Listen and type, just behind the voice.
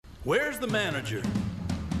Where's the manager?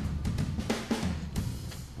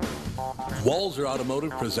 Walzer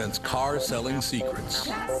Automotive presents Car Selling Secrets.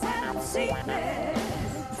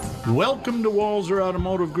 Welcome to Walzer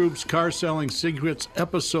Automotive Group's Car Selling Secrets,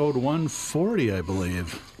 episode 140, I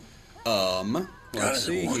believe. Let's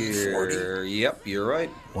see here. Yep, you're right.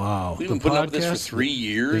 Wow. We've been putting up with this for 3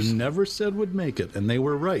 years. They never said would make it, and they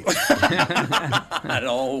were right. It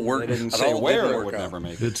all worked. They didn't say where it would never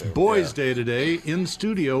make it. It's Boys' Day today. In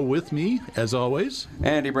studio with me, as always,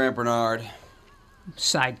 Andy Brandt Bernard.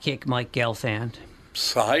 Sidekick Mike Gelfand.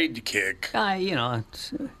 Sidekick.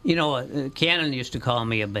 Cannon used to call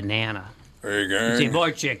me a banana. Very He'd say, good.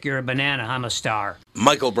 boy, chick, you're a banana. I'm a star.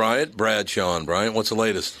 Michael Bryant, Bradshaw and Bryant, what's the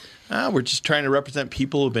latest? We're just trying to represent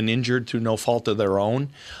people who've been injured through no fault of their own.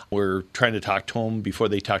 We're trying to talk to them before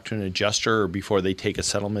they talk to an adjuster or before they take a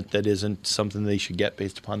settlement that isn't something they should get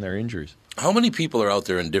based upon their injuries. How many people are out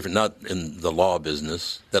there not in the law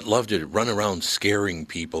business, that love to run around scaring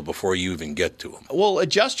people before you even get to them? Well,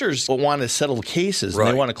 adjusters want to settle cases and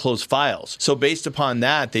Right. they want to close files. So based upon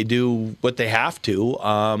that, they do what they have to.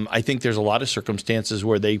 I think there's a lot of circumstances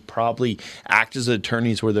where they probably act as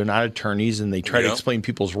attorneys where they're not attorneys and they try to Yeah. explain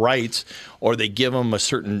people's rights or they give them a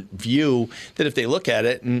certain view that if they look at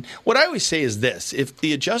it. And what I always say is this: if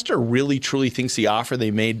the adjuster really truly thinks the offer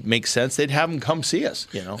they made makes sense, they'd have them come see us.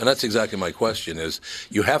 And that's exactly my question is,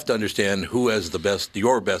 you have to understand who has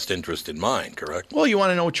your best interest in mind, correct? Well, you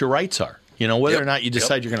want to know what your rights are. Whether Yep. or not you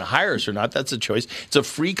decide you're going to hire us or not, that's a choice. It's a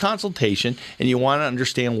free consultation, and you want to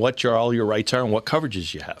understand what all your rights are and what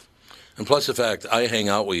coverages you have. And plus the fact I hang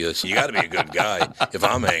out with you, so you got to be a good guy if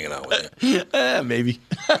I'm hanging out with you. Maybe.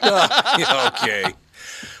 Okay.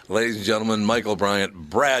 Ladies and gentlemen, Michael Bryant,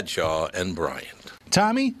 Bradshaw and Bryant.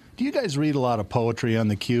 Tommy, do you guys read a lot of poetry on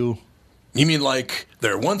the queue? You mean like,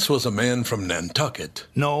 there once was a man from Nantucket.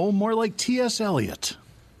 No, more like T.S. Eliot.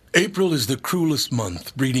 April is the cruelest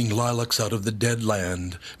month, breeding lilacs out of the dead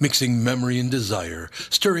land, mixing memory and desire,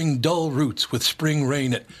 stirring dull roots with spring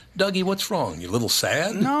rain. Dougie, what's wrong? You a little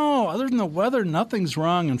sad? No, other than the weather, nothing's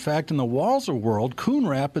wrong. In fact, in the Walzer world, Coon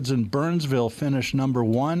Rapids and Burnsville finished number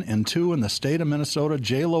 1 and 2 in the state of Minnesota.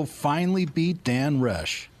 J-Lo finally beat Dan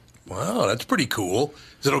Resch. Wow, that's pretty cool.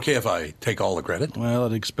 Is it okay if I take all the credit? Well,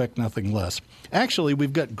 I'd expect nothing less. Actually,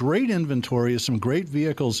 we've got great inventory of some great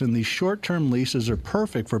vehicles, and these short-term leases are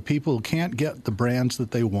perfect for people who can't get the brands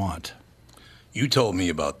that they want. You told me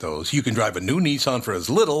about those. You can drive a new Nissan for as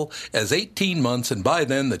little as 18 months, and by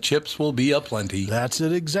then the chips will be aplenty. That's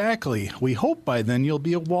it exactly. We hope by then you'll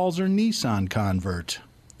be a Walzer Nissan convert.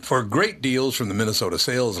 For great deals from the Minnesota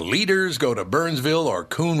sales leaders, go to Burnsville or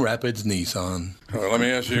Coon Rapids Nissan. Let me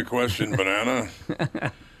ask you a question, Banana.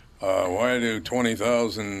 Why do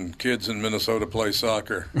 20,000 kids in Minnesota play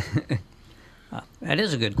soccer? That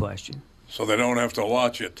is a good question. So they don't have to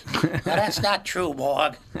watch it. That's not true,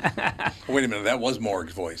 Morg. Wait a minute, that was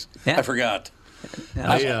Morg's voice. Yeah. I forgot.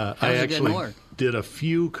 I was a good actually Morg. did a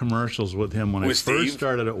few commercials with him when With I first Steve?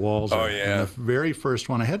 started at Walzer. Oh, yeah. And the very first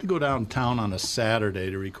one, I had to go downtown on a Saturday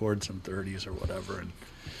to record some 30s or whatever.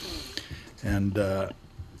 And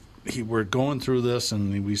we're going through this,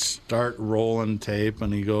 and we start rolling tape,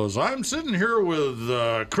 and he goes, "I'm sitting here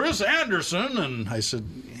with Chris Anderson." And I said,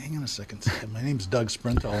 "Hang on a second. My name's Doug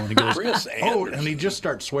Sprinthal." And he goes, Chris "Oh," Anderson. and he just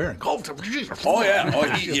starts swearing. Oh,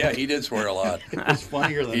 yeah. He did swear a lot. It's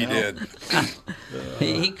funnier than He hell. did.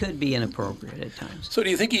 He could be inappropropriate at times. So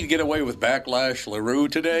do you think he'd get away with Backlash LaRue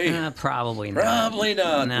today? Probably not. Probably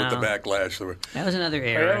not No. with the Backlash LaRue. That was another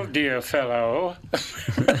era. Dear fellow.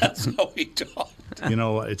 That's how he talked. You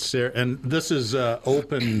know, it's there, and this is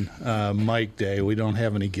open mic day. We don't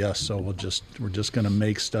have any guests, so we're just going to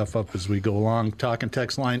make stuff up as we go along. Talk and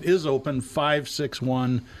text line is open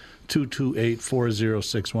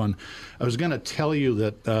 561-228-4061. I was going to tell you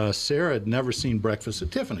that Sarah had never seen Breakfast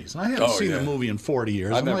at Tiffany's, and I haven't seen the movie in 40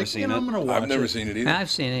 years. I've never like, seen I'm it. going to watch I've never it. seen it either.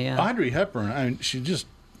 I've seen it, yeah. Audrey Hepburn. I mean, she's just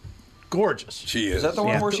gorgeous. She is. Is that the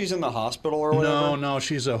one Yeah. where she's in the hospital or whatever? No,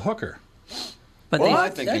 she's a hooker. But What am they, I I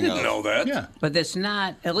thinking didn't of? know that. Yeah, but that's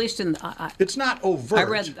not, at least in it's not overt.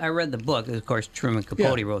 I read the book. Of course, Truman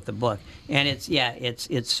Capote Yeah. wrote the book, and it's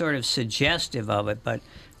sort of suggestive of it. But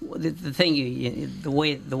the thing, the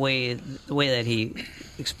way that he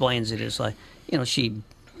explains it is like, she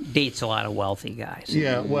dates a lot of wealthy guys.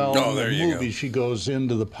 Yeah, well, Oh, in there the you movie, go. she goes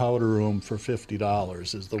into the powder room for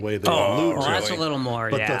 $50 is the way they Oh, allude well, to that's it. a little more.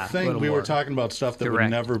 But yeah, the a thing, little we were more talking about stuff that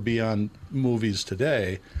direct. would never be on movies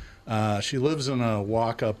today. She lives in a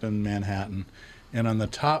walk-up in Manhattan, And on the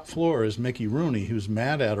top floor is Mickey Rooney, who's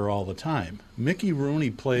mad at her all the time. Mickey Rooney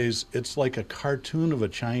plays, it's like a cartoon of a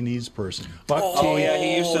Chinese person. Buck teeth, yeah,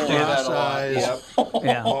 he used to do that a lot. eyes, Yep.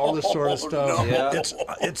 Yeah. all this sort of stuff. no.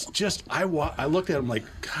 It's just, I looked at him like,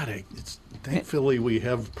 God, thankfully we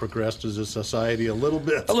have progressed as a society a little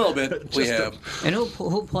bit. A little bit. We have. And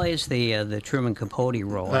who plays the Truman Capote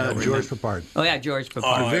role? I don't George remember. Papard. Oh yeah, George Papard.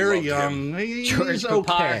 I Very loved young. George He's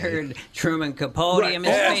okay. Papard, Truman Capote. Right. I mean,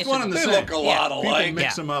 Yeah, it's it's one and the They same. look a lot People alike. mix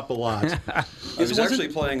Yeah. them up a lot. He was actually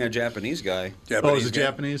playing a Japanese guy, Oh, is it guy.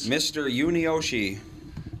 Japanese? Mr. Yunioshi,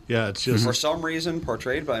 Yeah, it's just. for some reason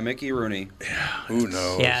portrayed by Mickey Rooney. Who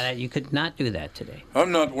knows? Yeah, you could not do that today.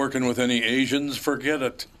 I'm not working with any Asians. Forget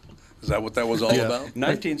it. Is that what that was all Yeah. about?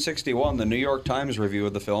 1961, the New York Times review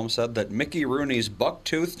of the film said that Mickey Rooney's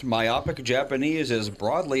buck-toothed, myopic Japanese is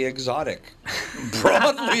broadly exotic.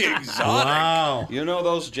 Broadly exotic. Wow. You know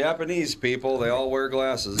those Japanese people, they all wear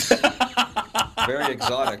glasses. Very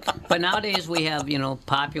exotic. But nowadays we have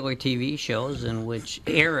popular TV shows in which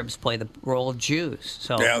Arabs play the role of Jews.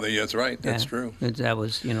 So Yeah, that's right. That's yeah, true. That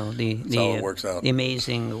was the how it works out. The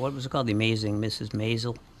amazing, what was it called? The Amazing Mrs.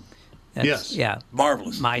 Maisel. Yes. Yeah.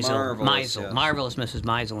 Marvelous. Marvelous, yes. Marvelous Mrs.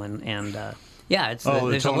 Maisel, and yeah, it's Oh,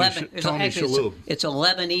 there's Tony 11. Sh- Tony Shalhoub. It's a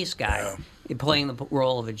Lebanese guy playing the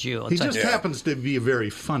role of a Jew. He It's just like- happens to be a very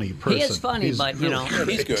funny person. he is funny, He's but really good.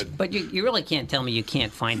 He's good. But you really can't tell me you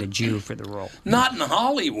can't find a Jew for the role. Not in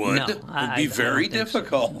Hollywood. No, It would I be don't very think so.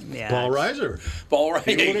 difficult. Yeah, Paul it's- Reiser. Paul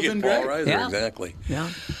Reiser. He would have been Paul great. Reiser, Yeah. exactly. Yeah.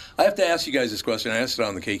 I have to ask you guys this question. I asked it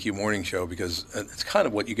on the KQ Morning Show because it's kind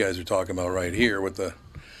of what you guys are talking about right here with the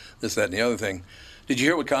this, that, and the other thing. Did you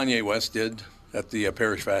hear what Kanye West did at the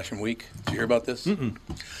Paris Fashion Week? Did you hear about this? Mm-mm.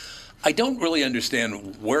 I don't really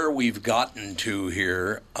understand where we've gotten to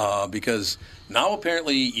here because now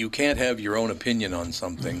apparently you can't have your own opinion on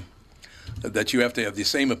something, that you have to have the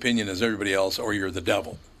same opinion as everybody else or you're the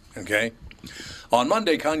devil, okay? On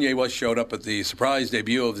Monday, Kanye West showed up at the surprise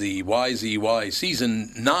debut of the YZY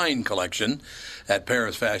Season 9 collection at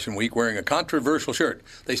Paris Fashion Week wearing a controversial shirt.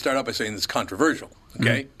 They start out by saying it's controversial,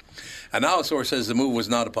 okay? And now a source says the move was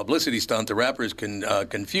not a publicity stunt. The rapper is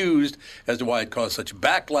confused as to why it caused such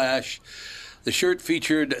backlash. The shirt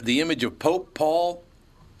featured the image of Pope Paul.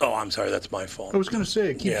 Oh, I'm sorry, that's my fault. I was going to say,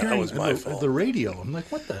 I keep Yeah, that hearing was my the, fault. the radio. I'm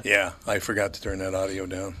like, what the? Yeah, I forgot to turn that audio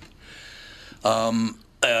down.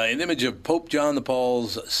 An image of Pope John Paul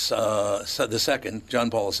II's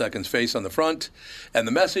face on the front, and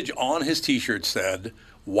the message on his T-shirt said,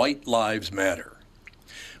 "White Lives Matter,"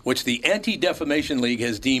 which the Anti-Defamation League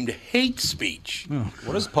has deemed hate speech.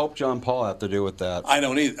 What does Pope John Paul have to do with that? I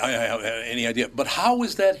don't I have any idea. But how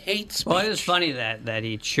is that hate speech? Well, it is funny that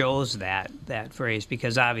he chose that phrase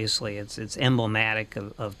because obviously it's emblematic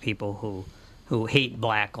of people who hate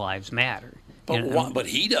Black Lives Matter. But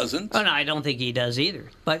he doesn't. Oh, no, I don't think he does either.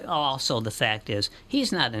 But also the fact is,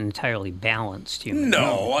 he's not an entirely balanced human.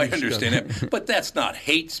 No, I understand that. But that's not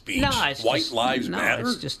hate speech. No, it's White just, Lives no, Matter?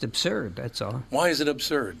 it's just absurd, that's all. Why is it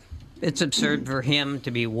absurd? It's absurd for him to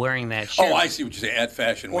be wearing that shirt. Oh, I see what you're saying. At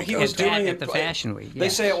Fashion Well, Week. he was doing at it the Fashion Week. They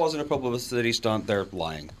yes. say it wasn't a publicity stunt. They're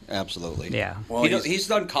lying. Absolutely. Yeah. Well, He's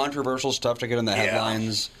done controversial stuff to get in the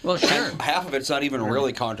headlines. Well, sure. Half of it's not even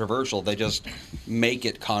really controversial. They just make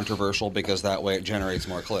it controversial because that way it generates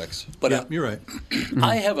more clicks. But Yeah, you're right.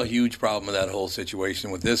 I have a huge problem with that whole situation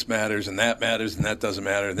with this matters and that doesn't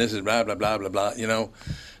matter and this is blah, blah, blah, blah, blah, you know.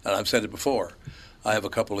 And I've said it before. I have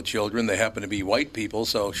a couple of children. They happen to be white people,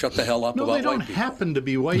 so shut the hell up No, about they don't white people. happen to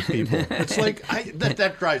be white people. It's like,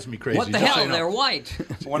 that drives me crazy. What the just so hell? you know. They're white.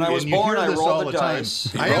 When I was And you born, hear I this all rolled the time.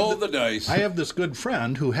 dice. I have Roll the dice. I have this good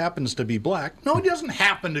friend who happens to be black. No, he doesn't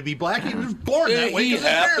happen to be black. He was born Yeah, that way. he 'cause his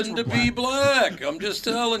parents happened were to be black. black. I'm just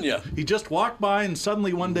telling you. He just walked by and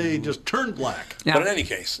suddenly one day he just turned black. Yeah. But in any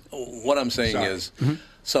case, what I'm saying Sorry. is,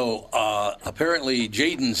 so apparently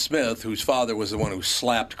Jaden Smith, whose father was the one who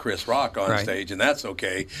slapped Chris Rock on Right. stage, and that's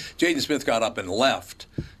okay. Jaden Smith got up and left.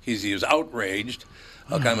 He was outraged.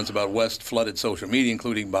 Comments about West flooded social media,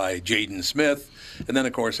 including by Jaden Smith. And then,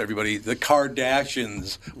 of course, everybody, the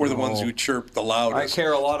Kardashians were the ones who chirped the I loudest.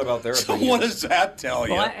 care a lot about their So opinions. what does that tell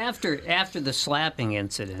you? Well, after the slapping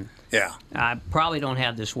incident, Yeah. I probably don't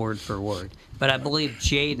have this word for word, but I believe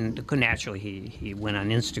Jaden, naturally he went on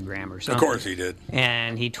Instagram or something. Of course he did.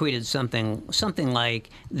 And he tweeted something like,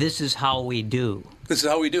 "This is how we do." This is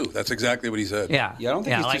how we do. That's exactly what he said. Yeah. Yeah, I don't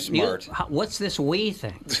think he's too like, smart. What's this we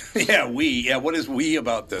thing? Yeah, we. Yeah, what is we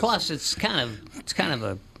about this? Plus, it's kind of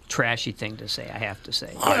a trashy thing to say. I have to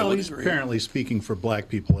say. I Well, would he's agree. apparently speaking for black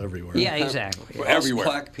people everywhere. Yeah, exactly. Well, Most everywhere.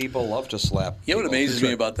 black people love to slap. You know what people. amazes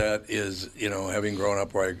me about that is, having grown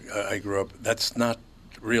up where I grew up, that's not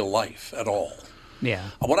real life at all. Yeah.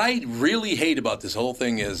 What I really hate about this whole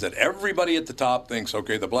thing is that everybody at the top thinks,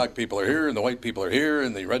 okay, the black people are here, and the white people are here,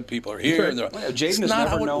 and the red people are here. And Well, Jaden it's has not never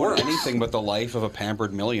how it known works. anything but the life of a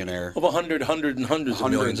pampered millionaire. Of hundreds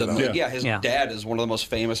of millions of dollars. Yeah, his Yeah. dad is one of the most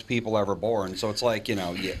famous people ever born. So it's like,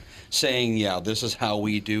 saying, this is how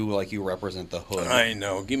we do, like you represent the hood. I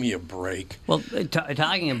know. Give me a break. Well,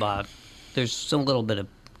 talking about, there's some little bit of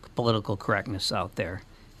political correctness out there,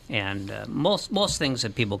 and most things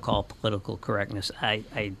that people call political correctness, I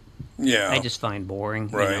just find boring,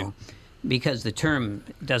 Right. because the term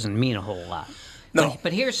doesn't mean a whole lot. No.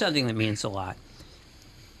 But here's something that means a lot.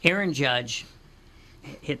 Aaron Judge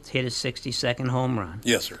hit his 62nd home run,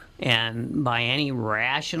 Yes, sir. and by any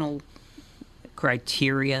rational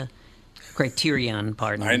criterion,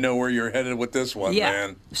 pardon me. I know where you're headed with this one, Yeah.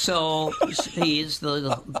 man. So he's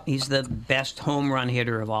the best home run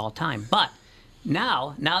hitter of all time. But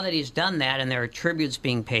now that he's done that, and there are tributes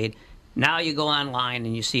being paid, now you go online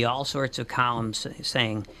and you see all sorts of columns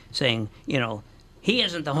saying, he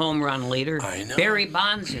isn't the home run leader. I know. Barry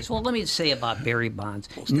Bonds is. Well, let me say about Barry Bonds.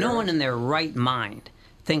 No one in their right mind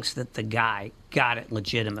thinks that the guy got it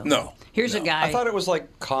legitimately. No. Here's a guy. I thought it was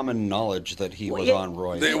like common knowledge that he was yeah. on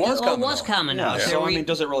roids. It was common Yeah, knowledge. so I mean,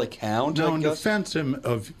 does it really count? Now, I in guess? defense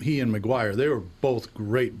of he and McGuire, they were both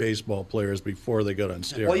great baseball players before they got on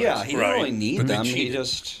steroids. Well, yeah, he didn't Right. really need But they them. He cheated.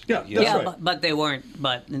 just Yeah, Yeah, That's right. but they weren't.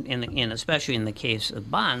 But especially in the case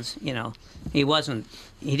of Bonds, he wasn't.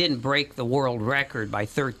 He didn't break the world record by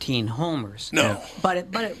 13 homers. No. But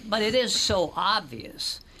it is so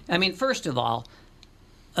obvious. I mean, first of all,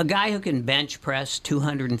 a guy who can bench press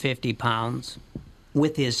 250 pounds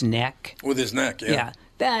with his neck. With his neck, yeah. Yeah,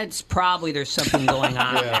 that's probably there's something going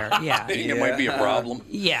on there. Yeah. I think it might be a problem.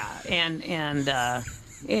 Yeah, and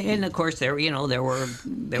of course there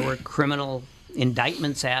were criminal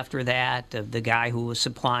indictments after that of the guy who was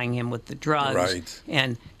supplying him with the drugs. Right.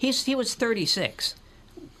 And he was 36.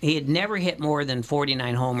 He had never hit more than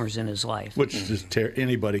 49 homers in his life. Which is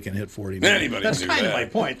anybody can hit 49. Anybody That's can do kind of that. my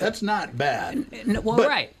point. That's not bad. Well,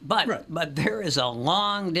 But- right, but there is a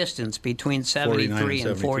long distance between 49 73 and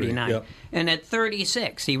and 49. yep. And at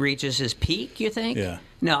 36, he reaches his peak, you think? Yeah.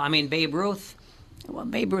 No, I mean, Babe Ruth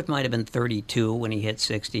might have been 32 when he hit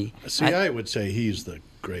 60. See, I would say he's the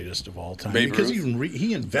greatest of all time Babe because Ruth?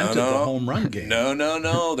 he invented No. the home run game.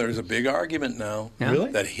 No. There's a big argument now Yeah.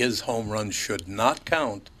 Really? that his home run should not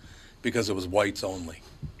count because it was whites only.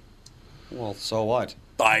 well, so what?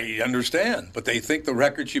 I understand, but they think the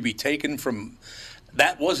record should be taken from.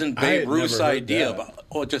 That wasn't I had Babe Ruth's never heard idea. that.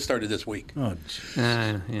 It just started this week. Oh, geez.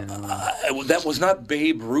 That was not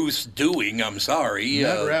Babe Ruth's doing. I'm sorry.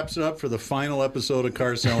 That wraps it up for the final episode of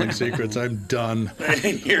Car Selling Secrets. I'm done.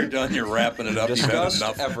 You're done. You're wrapping it up. You've had Discussed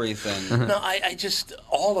enough. everything. No, I just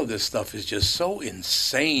all of this stuff is just so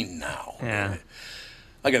insane now. Yeah.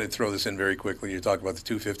 I got to throw this in very quickly. You talk about the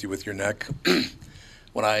 250 with your neck.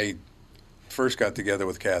 When I first got together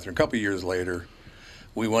with Catherine, a couple of years later,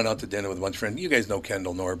 we went out to dinner with a bunch of friends. You guys know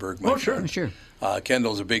Kendall Norberg. My friend. Sure.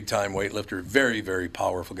 Kendall's a big-time weightlifter, very, very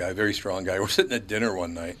powerful guy, very strong guy. We're sitting at dinner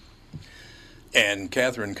one night, and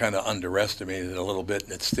Catherine kind of underestimated it a little bit,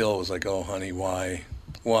 and it still was like, oh, honey, why?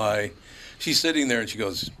 Why? She's sitting there, and she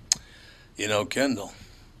goes, Kendall,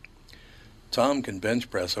 Tom can bench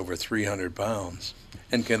press over 300 pounds.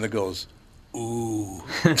 And Kendall goes, ooh.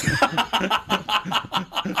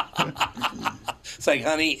 It's like,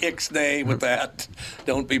 honey, ixnay with that.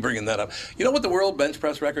 Don't be bringing that up. You know what the world bench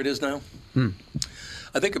press record is now?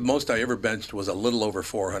 I think the most I ever benched was a little over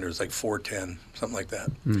 400. It's like 410, something like that.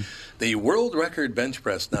 The world record bench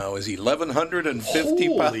press now is 1,150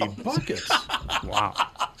 Holy pounds. buckets. Wow.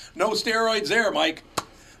 No steroids there, Mike.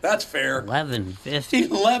 That's fair. 1150.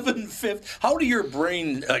 1150. How do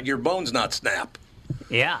your bones not snap?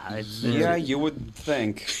 Yeah. Yeah, you would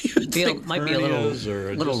think. Might be a hernias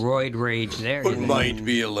or little just- roid rage there. It might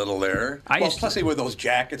be a little there. I Well, used to- plus they wear those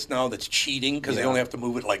jackets now that's cheating because they only have to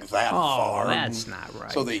move it like that Oh, far. that's not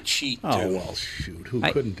right. So they cheat too. Oh, well, shoot. Who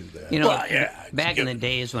couldn't do that? Well, yeah, back in the it's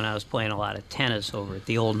days when I was playing a lot of tennis over at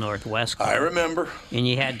the Old Northwest Club, I remember. and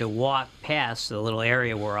you had to walk past the little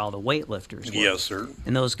area where all the weightlifters were. Yes, sir.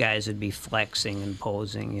 And those guys would be flexing and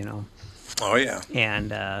posing, Oh, yeah.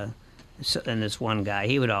 And and this one guy,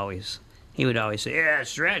 he would always say, "Yeah,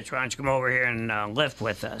 Stretch, why don't you come over here and lift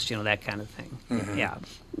with us?" That kind of thing. Mm-hmm. Yeah,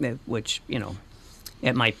 which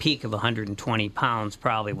at my peak of 120 pounds,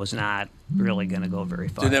 probably was not really going to go very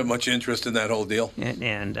far. Didn't have much interest in that whole deal.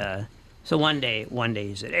 And so one day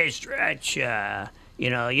he said, "Hey, Stretch,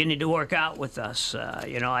 you need to work out with us.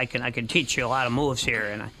 I can teach you a lot of moves here."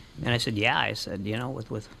 And I said, "Yeah." I said,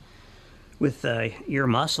 with your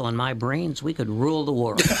muscle and my brains, we could rule the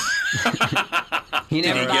world. He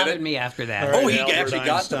never Did he get bothered it? me after that. All right. Oh, he Albert actually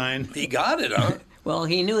Einstein. got He got it, huh? Well,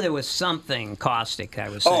 he knew there was something caustic, I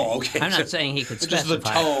was saying. Oh, okay. I'm not saying he could Just the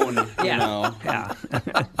specify. tone, Yeah. you know.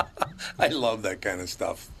 Yeah. I love that kind of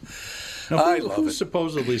stuff. Now, I who, love who it.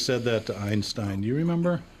 supposedly said that to Einstein? Do you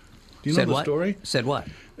remember? Do you know Said the what? story? Said what?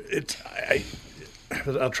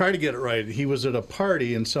 I'll try to get it right. He was at a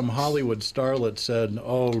party, and some Hollywood starlet said,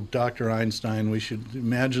 "Oh, Dr. Einstein, we should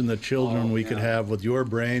imagine the children we could have with your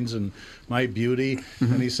brains and my beauty."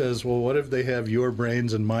 And he says, "Well, what if they have your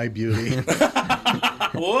brains and my beauty?"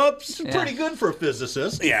 Whoops! Yeah. Pretty good for a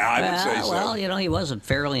physicist. Yeah, I would say so. Well, he was a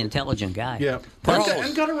fairly intelligent guy. Yeah,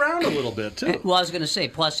 and got around a little bit too. Well, I was going to say,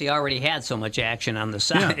 plus he already had so much action on the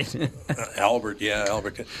side. Albert.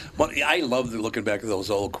 Well, I love looking back at those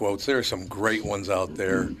old quotes. There are some great ones out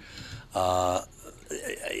there.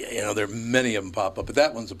 There are many of them pop up, but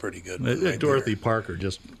that one's a pretty good one. Right Dorothy there. Parker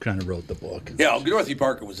just kind of wrote the book. Yeah, Dorothy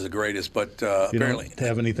Parker was the greatest, but You apparently. don't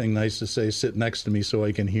have anything nice to say? Sit next to me so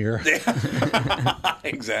I can hear.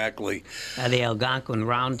 Exactly. The Algonquin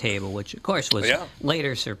Round Table, which of course was Yeah.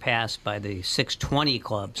 later surpassed by the 620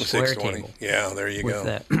 Club Square 620. Table. Yeah, there you With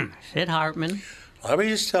go. Sid Hartman. Let me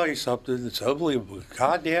just tell you something. It's unbelievable.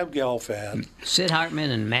 Goddamn Gelfand. Sid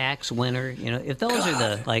Hartman and Max Winter. If those are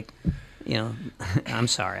the I'm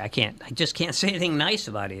sorry, I just can't say anything nice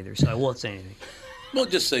about either, so I won't say anything. We'll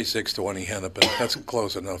just say 620 Hennepin. That's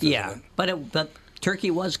close enough, Yeah, isn't it? but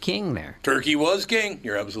Turkey was king there. Turkey was king.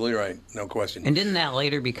 You're absolutely right. No question. And didn't that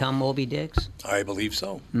later become Moby Dick's? I believe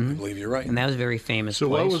so. I believe you're right. And that was a very famous So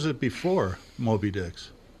place. what was it before Moby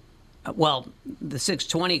Dick's? Well, the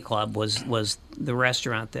 620 Club was the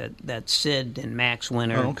restaurant that Sid and Max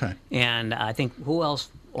Winter. Oh, okay. And I think who else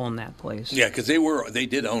owned that place? Yeah, because they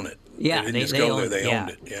did own it. Yeah, they didn't just go there. owned, They yeah. owned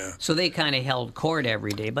it. Yeah. So they kind of held court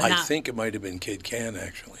every day, but I not, think it might have been Kid Can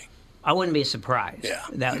actually. I wouldn't be surprised. Yeah.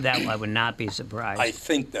 that I would not be surprised. I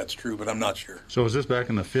think that's true, but I'm not sure. So was this back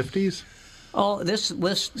in the 50s? Oh, this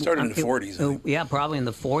was Started in the 40s, I think. Yeah, probably in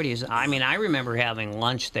the 40s. I mean, I remember having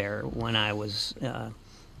lunch there when I was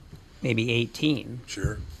maybe 18.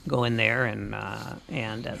 Sure. Go in there and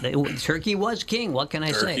Turkey was king. What can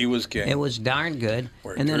I say? Turkey was king. It was darn good.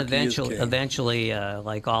 Where And then turkey is king. eventually,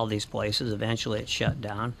 like all these places, eventually it shut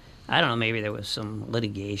down. I don't know. Maybe there was some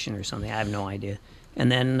litigation or something. I have no idea.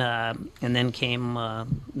 And then came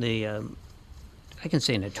the. I can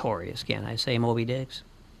say Notorious. Can I say Moby Dick's?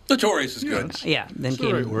 Notorious is good. Yeah. Then It's the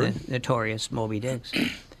came right word. the Notorious Moby Dick's,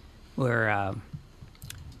 where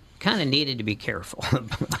kind of needed to be careful.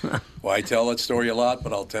 Well, I tell that story a lot,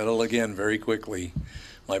 but I'll tell it again very quickly.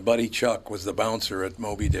 My buddy Chuck was the bouncer at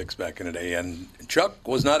Moby Dick's back in the day, and Chuck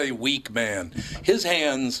was not a weak man. His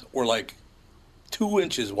hands were like 2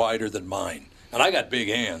 inches wider than mine, and I got big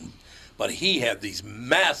hands. But he had these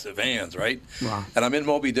massive hands, right? Wow. And I'm in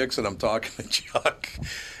Moby Dick's, and I'm talking to Chuck,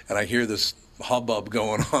 and I hear this hubbub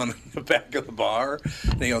going on in the back of the bar.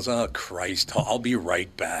 And he goes, "Oh, Christ, I'll be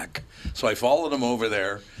right back." So I followed him over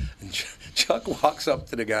there, and Chuck walks up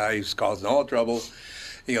to the guy who's causing all the trouble.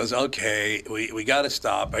 He goes, "Okay, we got to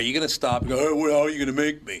stop. Are you going to stop?" He goes, "Oh, well, how are you going to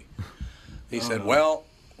make me?" He said, "Well,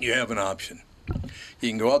 you have an option. You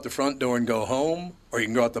can go out the front door and go home, or you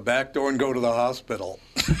can go out the back door and go to the hospital."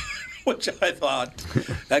 Which I thought,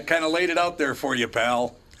 that kind of laid it out there for you,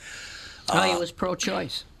 pal. Oh, he was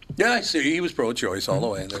pro-choice. Yeah, I see. He was pro-choice all the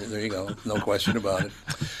way. There you go. No question about it.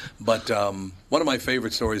 But one of my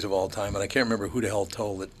favorite stories of all time, and I can't remember who the hell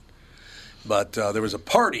told it, but there was a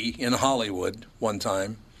party in Hollywood one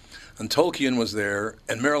time, and Tolkien was there,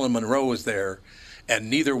 and Marilyn Monroe was there, and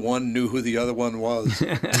neither one knew who the other one was.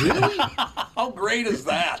 Really? How great is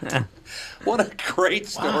that? What a great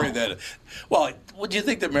story that. Well, would you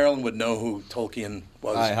think that Marilyn would know who Tolkien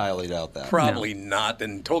was? I highly doubt that. Probably not.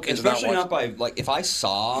 And Tolkien's Especially not not by, like, if I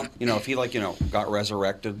saw, if he, got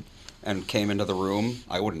resurrected and came into the room,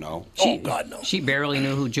 I wouldn't know. Oh, God, no. She barely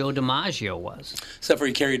knew who Joe DiMaggio was. Except for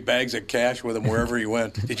he carried bags of cash with him wherever he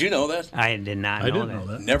went. Did you know that? I did not I know didn't that. know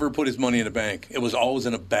that. Never put his money in a bank. It was always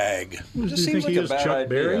in a bag. Do you Just think seems like he a was bad Chuck idea.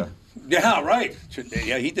 Berry? Yeah, right.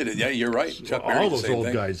 Yeah, he did it. Yeah, you're right. Chuck Berry All did the those same old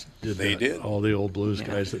thing. guys did They that. did. All the old blues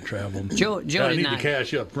guys that traveled. Joe I did need not. the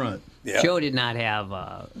cash up front. Yeah. Joe did not have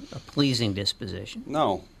a pleasing disposition.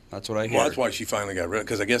 No, that's what I hear. Well, that's why she finally got rid of it,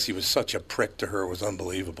 because I guess he was such a prick to her. It was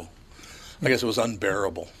unbelievable. I guess it was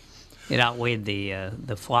unbearable. It outweighed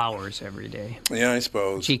the flowers every day. Yeah, I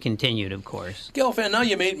suppose. She continued, of course. Gelfand, now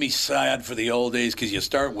you made me sad for the old days, because you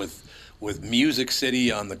start with Music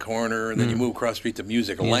City on the corner, and then you move across the street to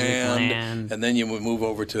Music Land, Land. and then you move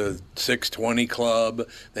over to 620 Club,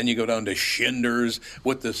 then you go down to Schindler's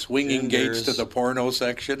with the swinging gates to Schindler's. the porno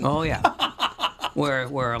section. Oh yeah,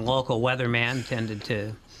 where a local weatherman tended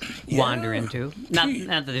to wander into. Not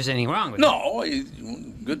that there's anything wrong with it. No,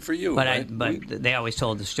 good for you. But right? they always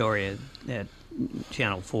told the story at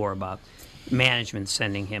Channel 4 about management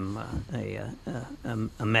sending him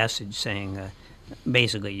a message saying,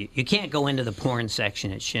 basically, you can't go into the porn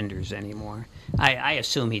section at Schindler's anymore. I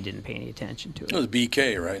assume he didn't pay any attention to It it. was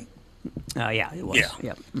BK, right? Yeah, it was. Yeah.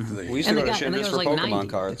 Yep. We used to go to Schindler's for Pokemon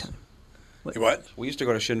cards. What? We used to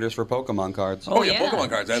go to Schindler's for Pokemon cards. Oh, yeah, Pokemon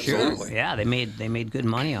cards, absolutely. Sure. Yeah, they made good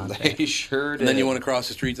money on that. They sure did. And then you went across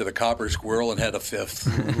the street to the Copper Squirrel and had a fifth.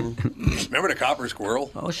 Remember the Copper Squirrel?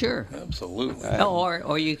 Oh, sure. Absolutely.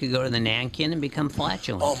 Or you could go to the Nankin and become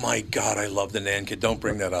flatulent. Oh my God, I love the Nankin. Don't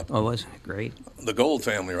bring that up. Oh, wasn't it great? The Gold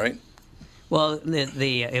family, right? Well,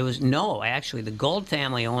 actually, the Gold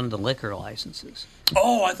family owned the liquor licenses,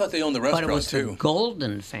 Oh, I thought they owned the but restaurant it was too. the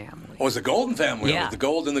Golden family. Oh, it was the Golden family. Yeah. With the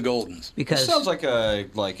Gold and the Goldens. This Because sounds like a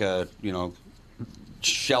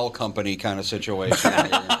shell company kind of situation.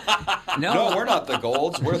 No, we're not the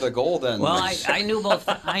Golds. We're the Goldens. Well, I knew both.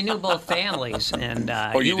 I knew both families, and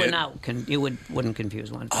you you would did? not. Wouldn't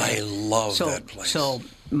confuse one. I love so, that place. So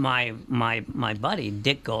my buddy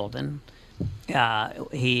Dick Golden,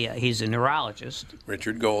 he's a neurologist,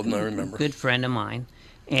 Richard Golden, I remember. good friend of mine,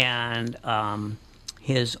 and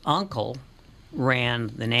his uncle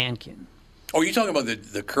ran the Nankin. Oh, you talking about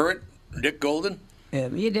the current Dick Golden?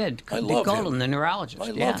 You did. I Dick love Golden, him. the neurologist.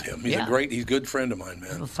 I yeah. love him. He's yeah. he's a good friend of mine,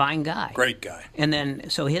 man. A fine guy. Great guy. And then,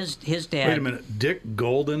 so his dad. Wait a minute. Dick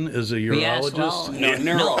Golden is a Yes, urologist? well,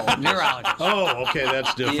 neuro. neurologist. Oh, okay,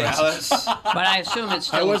 that's different. Yeah, that's, But I assume it's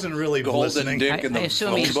still. I wasn't really Golden listening. Dick in I the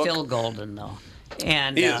assume he's phone book? still golden though.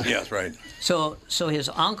 And He is, yes, right. so his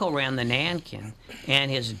uncle ran the Nankin, and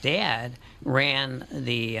his dad ran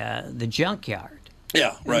the junkyard.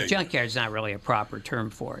 Yeah, right. The junkyard's not really a proper term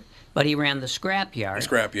for it, but he ran the scrapyard. The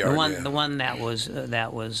scrapyard, the one that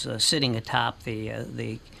was sitting atop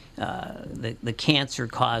the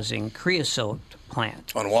cancer-causing creosote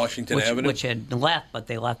plant. On Washington Avenue? Which had left, but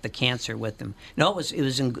they left the cancer with them. No, it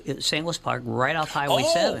was in St. Louis Park, right off Highway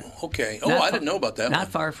 7. Okay. Oh, Not I fa- didn't know about that Not one.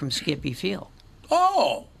 far from Skippy Field.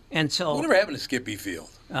 Oh, And so whatever happened to Skippy Field?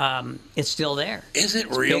 it's still there. Is it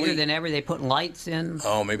It's really? bigger than ever. They put lights in.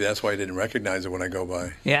 Oh, maybe that's why I didn't recognize it when I go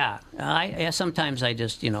by. Yeah, sometimes I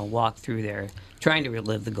just walk through there, trying to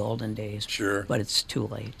relive the golden days. Sure. but it's too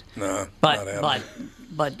late. No, not But happening.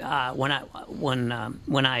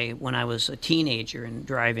 when I was a teenager and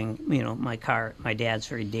driving, my car, my dad's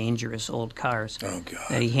very dangerous old cars Oh, God.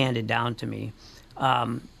 that he handed down to me,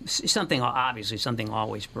 something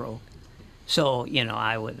always broke. So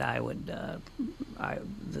the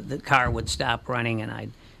car would stop running,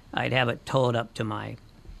 and I'd have it towed up to my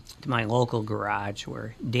local garage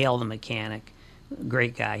where Dale the mechanic,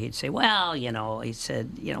 great guy, he'd say, well, he said,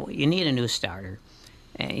 you need a new starter.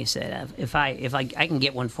 And he said, if I can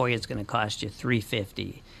get one for you, it's going to cost you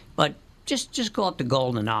 $350, but just go up to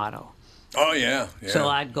Golden Auto. Oh, yeah. So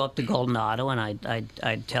I'd go up to Golden Auto and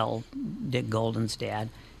I'd tell Dick Golden's dad,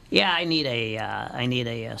 yeah, I need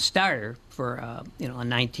a starter for a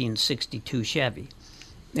 1962 Chevy,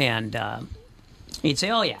 and he'd say,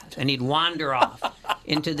 oh yeah, and he'd wander off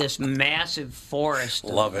into this massive forest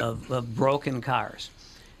Love it. of broken cars.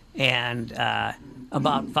 And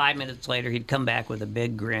about 5 minutes later, he'd come back with a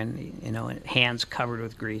big grin, and hands covered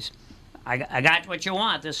with grease. I got what you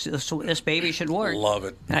want. This baby should work. Love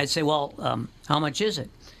it. And I'd say, well, how much is it?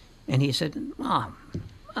 And he said,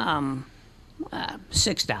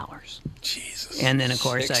 $6. Jesus. And then, of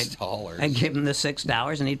course, $6. I'd give him the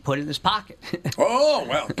 $6, and he'd put it in his pocket. Oh,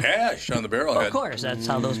 well, cash on the barrelhead. Of course, that's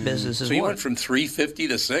how those businesses So you work. went from $350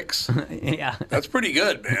 to $6? Yeah, That's pretty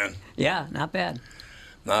good, man. yeah, not bad.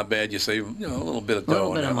 Not bad. You save a little bit of A dough.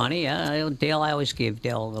 little bit now. of money, yeah. Dale, I always gave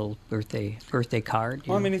Dale a little birthday card.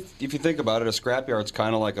 well, I mean, if you think about it, a scrapyard's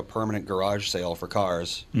kind of like a permanent garage sale for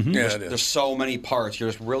cars. Yeah, it There's is. so many parts. You're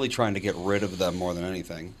just really trying to get rid of them more than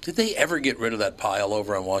anything. Did they ever get rid of that pile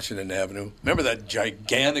over on Washington Avenue? Remember that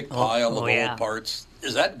gigantic pile of yeah. old parts?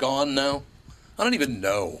 Is that gone now? I don't even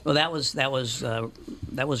know. Well, that was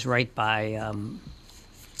right by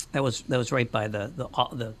that was right by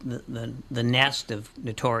the nest of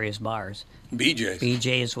notorious bars. BJ's.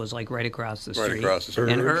 BJ's was like right across the Right street. across the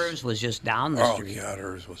street. And Irv's was just down the Oh, street. God,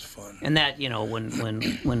 hers was fun. And that,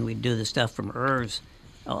 when we do the stuff from Irv's,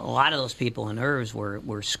 a lot of those people in Irv's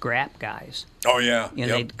were scrap guys. Oh, yeah.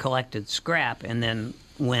 They collected scrap, and then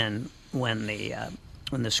when the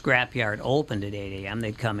scrapyard opened at 8 a.m.,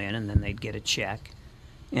 they'd come in and then they'd get a check,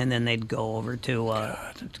 and then they'd go over to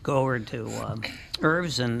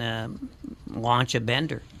Irv's and launch a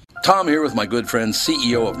bender. Tom here with my good friend,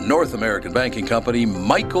 CEO of North American Banking Company,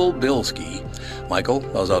 Michael Bilski. Michael,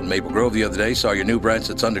 I was out in Maple Grove the other day, saw your new branch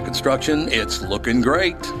that's under construction. It's looking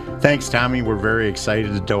great. Thanks, Tommy. We're very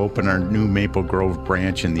excited to open our new Maple Grove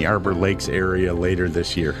branch in the Arbor Lakes area later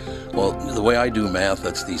this year. Well, the way I do math,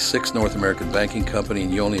 that's the 6th North American Banking Company,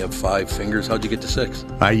 and you only have 5 fingers. How'd you get to 6?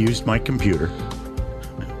 I used my computer.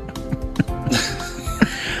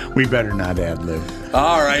 We better not ad-lib.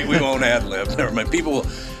 All right, we won't ad-lib. Never mind. People...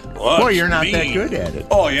 Well, you're not that good at it.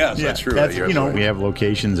 Oh, yes, that's true. That's, we have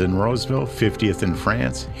locations in Roseville, 50th in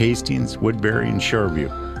France, Hastings, Woodbury, and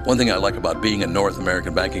Shoreview. One thing I like about being a North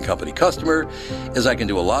American Banking Company customer is I can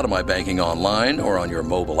do a lot of my banking online or on your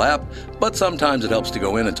mobile app, but sometimes it helps to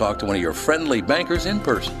go in and talk to one of your friendly bankers in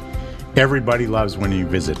person. Everybody loves when you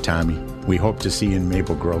visit, Tommy. We hope to see you in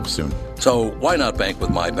Maple Grove soon. So why not bank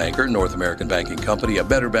with my banker, North American Banking Company, a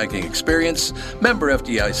better banking experience, member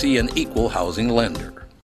FDIC, and equal housing lender.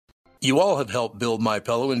 You all have helped build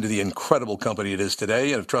MyPillow into the incredible company it is today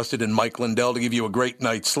and have trusted in Mike Lindell to give you a great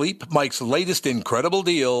night's sleep. Mike's latest incredible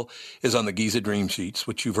deal is on the Giza Dream Sheets,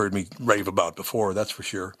 which you've heard me rave about before, that's for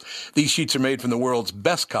sure. These sheets are made from the world's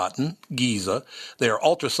best cotton, Giza. They are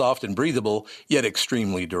ultra soft and breathable, yet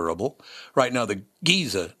extremely durable. Right now, the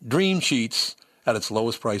Giza Dream Sheets at its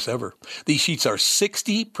lowest price ever. These sheets are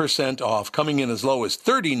 60% off, coming in as low as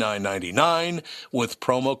 $39.99 with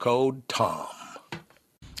promo code TOM.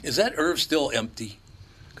 Is that Irv still empty?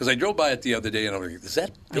 Because I drove by it the other day and I was like, is that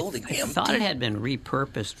building empty? I thought it had been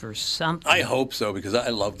repurposed for something. I hope so, because I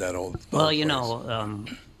love that old Well, place. you know,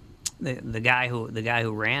 the guy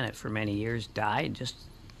who ran it for many years died. Just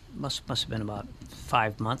must have been about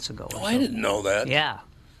 5 months ago. Oh, I didn't know that. Yeah.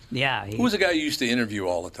 Who was the guy you used to interview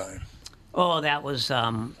all the time? Oh, that was.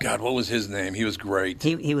 God, what was his name? He was great.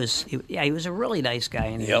 He was a really nice guy,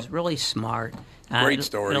 and he was really smart. Great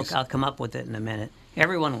stories. I'll come up with it in a minute.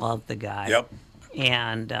 Everyone loved the guy. Yep.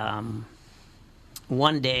 And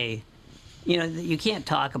one day, you know, you can't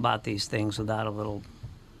talk about these things without a little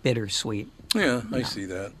bittersweet. Yeah, I see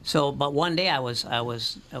that. So, but one day I'd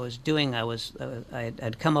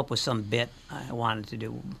come up with some bit I wanted to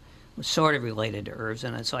do, was sort of related to Irv's,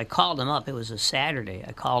 and so I called him up. It was a Saturday.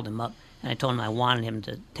 I called him up and I told him I wanted him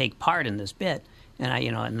to take part in this bit, and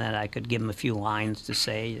and that I could give him a few lines to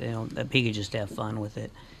say, that he could just have fun with it,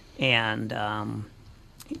 and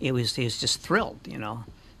he was just thrilled,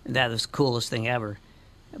 That was the coolest thing ever.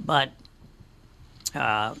 But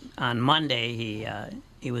on Monday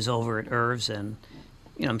he was over at Irv's, and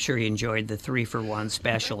I'm sure he enjoyed the 3-for-1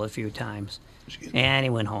 special a few times, and he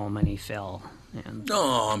went home and he fell. And,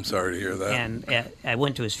 I'm sorry to hear that. And I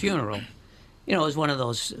went to his funeral. It was one of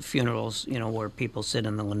those funerals, where people sit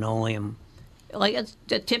in the linoleum, like a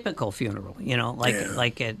typical funeral,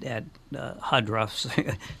 like at Hudruff's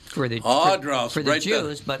for the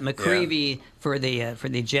Jews, but McCreevy for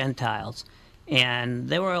the Gentiles. And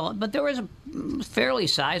there was a fairly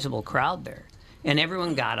sizable crowd there, and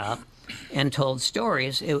everyone got up and told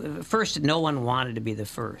stories. At first, no one wanted to be the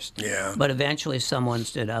first. Yeah. But eventually, someone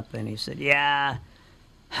stood up and he said, "Yeah,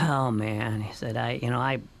 oh man," he said, I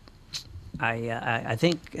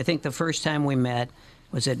think the first time we met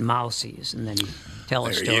was at Mousie's," and then he'd tell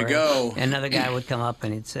a story. There you go. Another guy would come up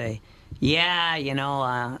and he'd say, "Yeah,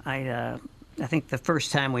 I think the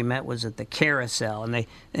first time we met was at the Carousel," and they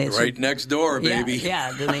right said, next door, baby.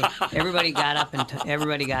 Yeah. Then everybody got up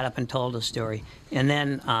and told a story, and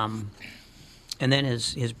then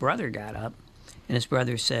his brother got up, and his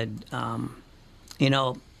brother said,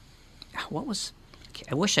 what was?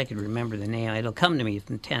 I wish I could remember the name. It'll come to me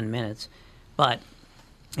in 10 minutes, but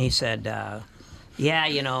he said,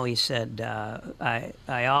 he said, I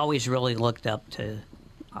always really looked up to,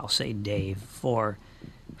 I'll say Dave for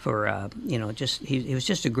just he was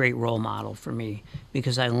just a great role model for me,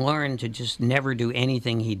 because I learned to just never do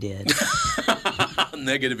anything he did.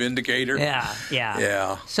 Negative indicator.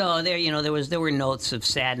 Yeah. So there were notes of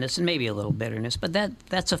sadness and maybe a little bitterness, but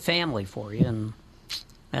that's a family for you, and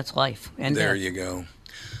that's life. And there you go.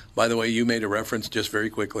 By the way, you made a reference just very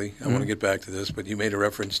quickly. I want to get back to this, but you made a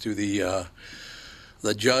reference to the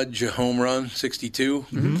Judge home run, 62.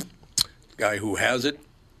 Mm-hmm. Guy who has it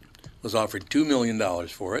was offered $2 million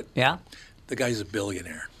for it. Yeah. The guy's a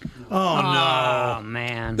billionaire. Oh, no. Oh,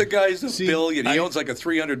 man. The guy's a billionaire. He owns like a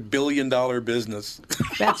 $300 billion business.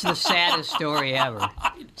 That's the saddest story ever.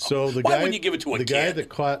 So Why wouldn't you give it to a the kid? guy that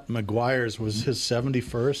caught McGuire's was his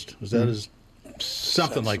 71st? Was that his...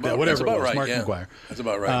 Something like that. Whatever it was. Right, Mark yeah. McGuire. That's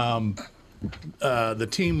about right. The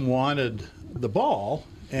team wanted the ball,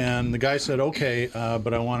 and the guy said, okay,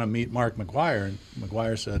 but I want to meet Mark McGuire. And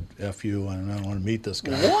McGuire said, F you, and I don't want to meet this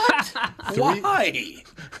guy. What? Why?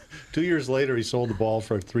 2 years later, he sold the ball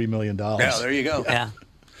for $3 million. Yeah, there you go. Yeah.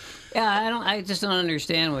 Yeah, I just don't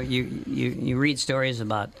understand what you read stories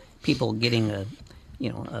about people getting a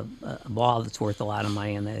ball that's worth a lot of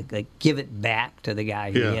money and they give it back to the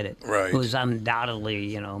guy who hit it, right. who's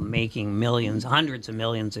undoubtedly making millions, hundreds of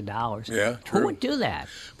millions of dollars. Yeah, true. Who would do that?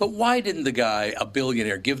 But why didn't the guy, a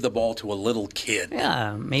billionaire, give the ball to a little kid?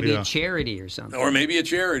 Yeah, maybe a charity or something. Or maybe a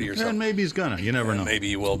charity or something. And maybe he's gonna. You never know. Maybe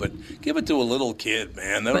he will, but give it to a little kid,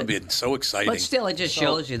 man. That would be so exciting. But still, it just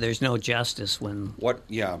shows you there's no justice when for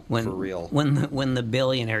real. when the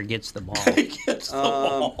billionaire gets the ball. He gets the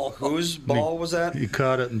ball. Whose ball was that? He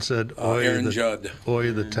caught it and said, "Oy, Aaron the, Judd.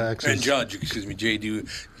 Oy, the taxes." And Judge, excuse me,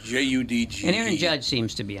 J-U-D-G. And Aaron Judge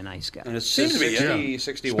seems to be a nice guy. And it's Seems to be, 60,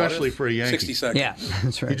 60 Especially what? for a Yankee. 60 seconds. Yeah,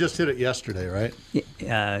 that's He right. just hit it yesterday, right?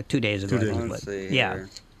 2 days ago. 2 days I ago. think, Let's but- see yeah. here.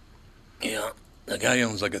 Yeah. The guy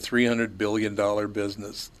owns like a $300 billion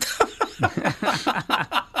business.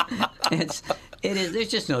 It is. There's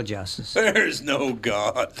just no justice. There's no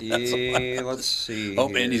God. Yeah, let's see. Oh,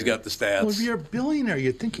 here. Andy's got the Well, if stats. you're a billionaire,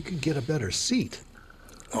 you'd think you could get a better seat.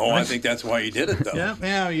 Oh, I think that's why he did it, though.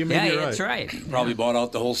 Yeah, you may Yeah, be right. that's right. Probably bought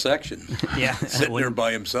out the whole section. Yeah, Sitting there wouldn't,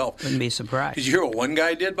 by himself. wouldn't be surprised. Did you hear what one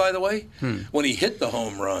guy did, by the way? When he hit the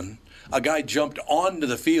home run, a guy jumped onto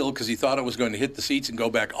the field because he thought it was going to hit the seats and go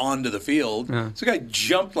back onto the field. So the guy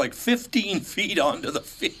jumped like 15 feet onto the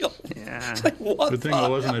field. Yeah. It's like, what Good thing the it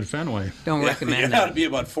wasn't at Fenway. Don't Yeah, recommend it that. had to be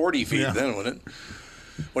about 40 feet Yeah. then, wouldn't it?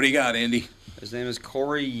 What do you got, Andy? His name is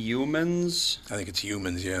Corey Humans. I think it's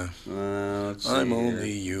humans, yeah. Let's see I'm here.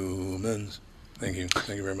 only humans. Thank you.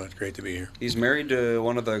 Thank you very much. Great to be here. He's married to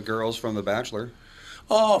one of the girls from The Bachelor.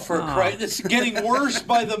 Oh, for Christ. It's getting worse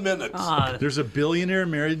by the minute. There's a billionaire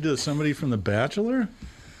married to somebody from The Bachelor?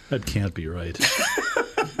 That can't be right.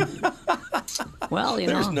 Well,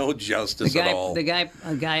 There's no justice at all. a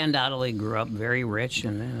guy undoubtedly grew up very rich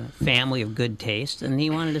and in a family of good taste, and he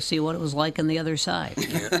wanted to see what it was like on the other side.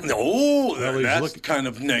 No, Well, he's that's kind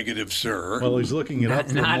of negative, sir. Well, he's looking it up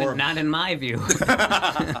for more, Not in my view.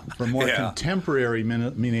 for more Yeah. contemporary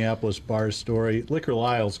Minneapolis bar story. Liquor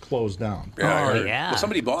Lyle's closed down. Yeah, I Oh, heard. yeah. Well,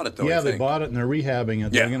 somebody bought it, though. Yeah, I they think. bought it and they're rehabbing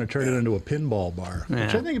it. Yeah, They're going to turn it into a pinball bar, which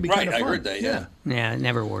I think would be Right, kind of I fun. heard that, yeah. Yeah, it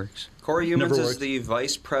never works. Corey Humans Never is worked. the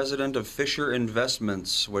vice president of Fisher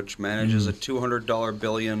Investments, which manages a $200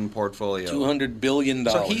 billion portfolio. $200 billion.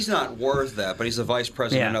 So he's not worth that, but he's the vice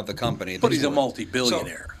president Yeah. of the company. But he's a worth-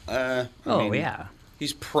 multi-billionaire. I Oh, mean, yeah.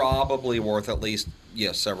 He's probably worth at least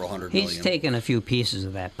several hundred He's million. taken a few pieces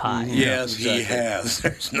of that pie. Yes, exactly. he has.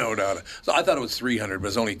 There's no doubt. So I thought it was 300, but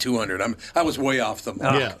it's only 200. I was way off the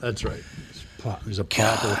mark. Yeah, that's right. There's a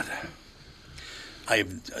pauper.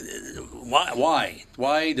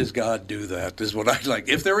 Why does God do that? Is what I like.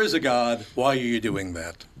 If there is a God, why are you doing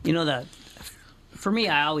that? You know that. For me,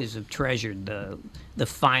 I always have treasured the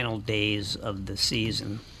final days of the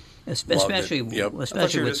season, especially Yep. I thought you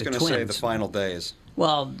especially were with just the going to say the Twins. final days.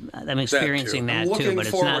 Well, I'm experiencing too. that I'm looking too, but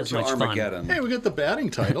it's forward not as to much fun. Armageddon. Hey, we got the batting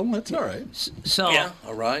title. That's all right. So Yeah,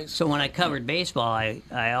 arise. So when I covered baseball, I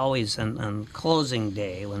always on closing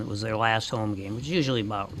day when it was their last home game, which is usually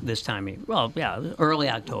about this time. Early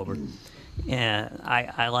October. And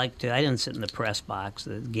I like to. I didn't sit in the press box.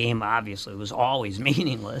 The game obviously was always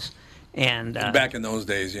meaningless. And Back in those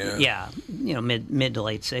days, yeah. yeah, mid to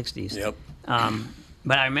late '60s. Yep.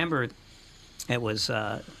 But I remember it was.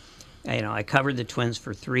 I covered the Twins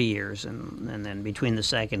for 3 years, and then between the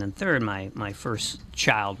second and third, my first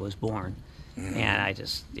child was born, and I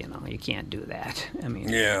just you can't do that. I mean,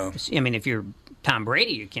 Yeah. if you're Tom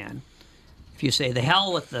Brady, you can. If you say the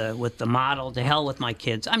hell with the model, to hell with my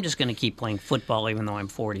kids, I'm just going to keep playing football even though I'm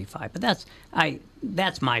 45. But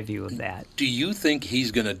that's my view of that. Do you think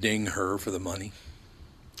he's going to ding her for the money?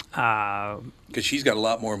 Because she's got a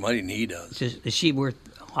lot more money than he does. Is she worth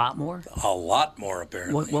a lot more? A lot more,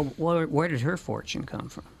 apparently. Where did her fortune come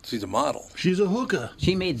from? She's a model. She's a hookah.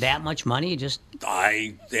 She made that much money just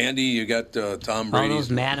Andy, you got Tom all Brady's. those what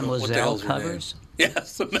the Mademoiselle hell's her name? covers.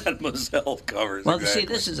 Yes, the Mademoiselle covers. Well, exactly. see,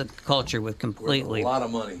 this is a culture with Worth completely. a lot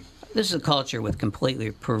of money. This is a culture with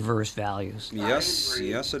completely perverse values. Yes,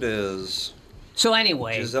 it is. So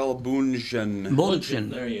anyway, Giselle Bundchen.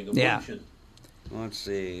 Bundchen. There you go. Yeah. Bundchen. Let's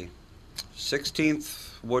see. 16th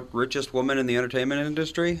richest woman in the entertainment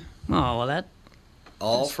industry? Oh well, that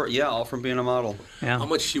All from being a model. yeah. How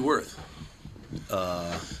much is she worth?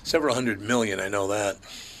 Several hundred million, I know that.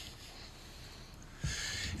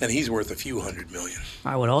 And he's worth a few $100 million.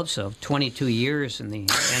 I would hope so. 22 years in the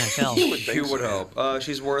NFL. You would hope.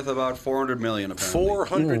 She's worth about $400 million, apparently.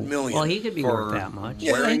 $400 million. Well, he could be For worth that much.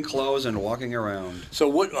 wearing clothes and walking around. So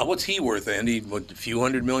what's he worth, Andy? What, a few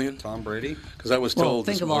 $100 million? Tom Brady? Because I was Well, told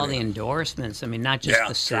think this of all the morning. endorsements. I mean, not just Yeah,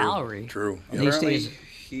 the salary. True. Yeah. These Apparently, days,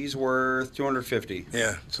 he's worth $250.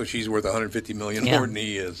 Yeah, so she's worth $150 million Yeah. more than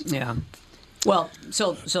he is. yeah. Well,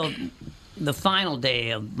 so the final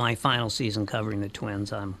day of my final season covering the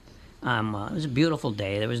Twins, it was a beautiful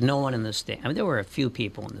day. There was no one in the stand. I mean, there were a few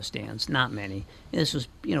people in the stands, not many. This was,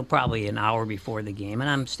 probably an hour before the game, and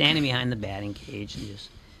I'm standing behind the batting cage and just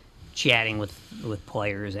chatting with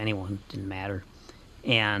players, anyone, didn't matter.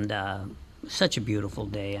 And such a beautiful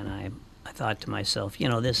day, and I thought to myself,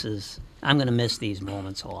 I'm going to miss these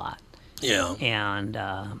moments a lot. Yeah.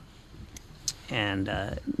 And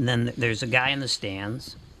then there's a guy in the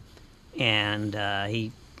stands, and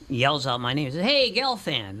he yells out my name. He says, "Hey,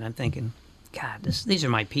 Gelfand." And I'm thinking, God, these are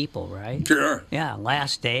my people, right? Sure. Yeah,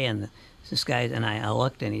 last day, and this guy, and I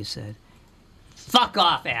looked, and he said, "Fuck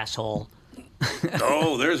off, asshole."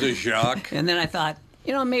 Oh, there's a shock. And then I thought,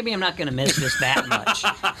 maybe I'm not going to miss this that much.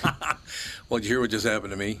 Well, did you hear what just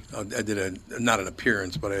happened to me? I did not an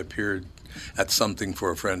appearance, but I appeared at something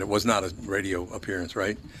for a friend. It was not a radio appearance,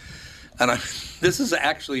 right? And this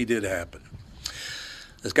actually did happen.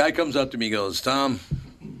 This guy comes up to me, goes, "Tom,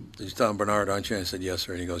 he's Tom Bernard, aren't you?" I said, "Yes,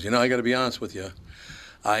 sir." And he goes, "I got to be honest with you.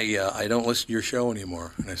 I don't listen to your show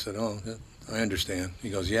anymore." And I said, "Oh, I understand."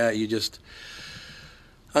 He goes, "Yeah,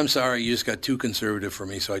 I'm sorry, you just got too conservative for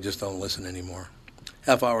me, so I just don't listen anymore."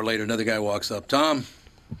 Half hour later, another guy walks up. "Tom,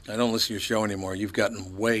 I don't listen to your show anymore. You've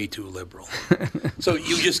gotten way too liberal." So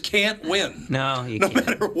you just can't win. No, you No can't.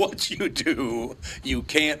 matter what you do, you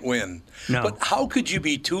can't win. No. But how could you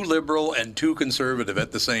be too liberal and too conservative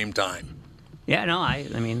at the same time? Yeah, no, I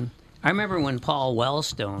remember when Paul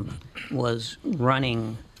Wellstone was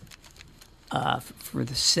running for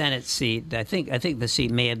the Senate seat. I think the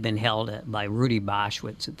seat may have been held by Rudy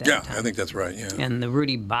Boschwitz at that Yeah, time. I think that's right, yeah. And the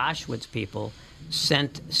Rudy Boschwitz people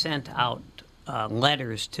sent out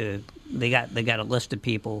letters to. They got a list of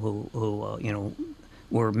people who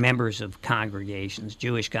were members of congregations,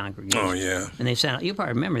 Jewish congregations. Oh, yeah. And they sent out. You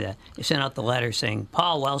probably remember that. They sent out the letter saying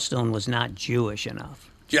Paul Wellstone was not Jewish enough.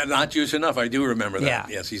 Yeah, not Jewish enough. I do remember that.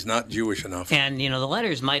 Yeah. Yes, he's not Jewish enough. And the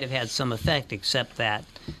letters might have had some effect, except that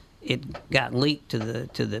it got leaked to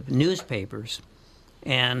the newspapers,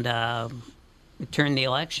 and it turned the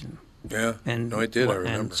election. Yeah, And no, it did, I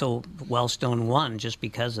remember. And so Wellstone won just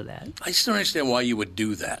because of that. I still don't understand why you would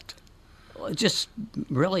do that. Well, just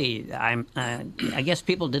really, I guess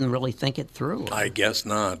people didn't really think it through. I guess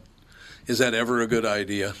not. Is that ever a good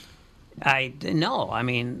idea? No. I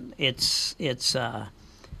mean, it's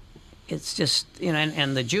just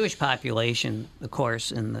and the Jewish population, of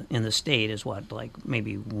course, in the state is what, like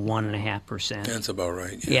maybe 1.5%. That's about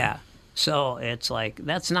right. Yeah. So it's like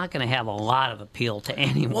that's not going to have a lot of appeal to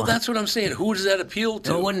anyone. Well, that's what I'm saying. Who does that appeal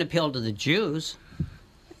to? It wouldn't appeal to the Jews.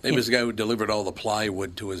 Maybe it's the guy who delivered all the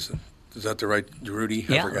plywood to his. Is that the right Rudy?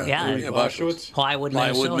 I Yeah, forgot. yeah. Rudy Boschwitz? Plywood,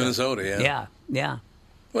 Minnesota. Yeah. Yeah, yeah.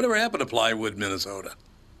 Whatever happened to Plywood, Minnesota?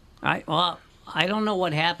 I don't know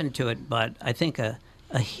what happened to it, but I think a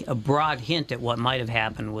broad hint at what might have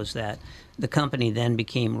happened was that the company then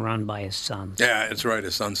became run by his son. Yeah, that's right.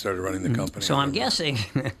 His son started running the company. So I'm guessing.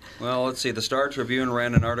 Well, let's see. The Star Tribune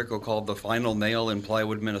ran an article called "The Final Nail in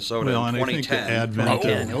Plywood, Minnesota" Well, in and I think the 2010.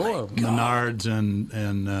 advent Oh, of Menards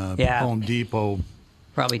and Yeah. Home Depot.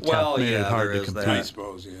 Probably tough. Well, made it yeah, hard there to is compete. I that.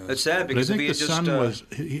 suppose, yeah. It's sad But I because if think he the had just son was,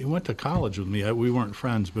 he went to college with me. We weren't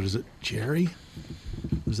friends, but is it Jerry?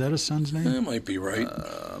 Was that his son's name? That might be right.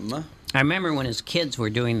 I remember when his kids were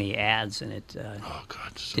doing the ads, and it Oh,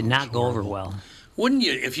 God. So did not go over horrible. well. Wouldn't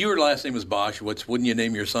you, if your last name was Boschwitz, wouldn't you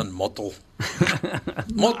name your son Muttel?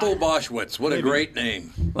 Muttel Boschwitz. What a great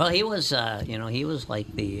name. Well, he was, he was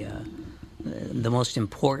like the most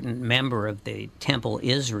important member of the Temple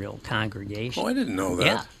Israel congregation. Oh, I didn't know that.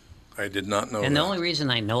 Yeah. I did not know And that. the only reason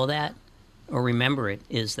I know that or remember it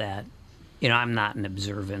is that, I'm not an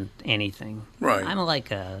observant anything. Right. I'm like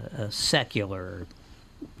a secular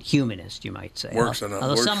humanist, you might say. Works enough.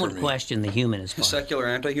 Although Works some for would me. question the humanist part. secular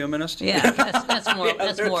anti-humanist. Yeah, that's more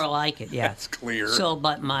that's more like it. Yeah, That's clear. So,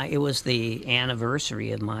 but it was the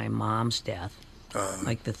anniversary of my mom's death,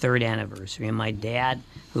 like the third anniversary, and my dad,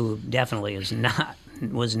 who definitely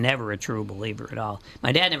was never a true believer at all.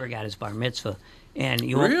 My dad never got his bar mitzvah, and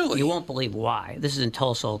you won't believe why. This is in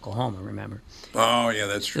Tulsa, Oklahoma. Remember? Oh, yeah,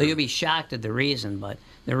 that's So true. you'll be shocked at the reason, but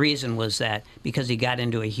the reason was that because he got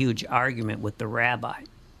into a huge argument with the rabbi.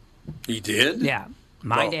 He did? Yeah,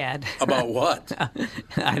 my dad. About what?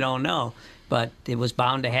 I don't know. but it was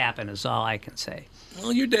bound to happen. Is all I can say.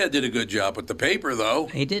 Well, your dad did a good job with the paper, though.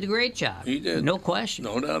 He did a great job. He did. No question.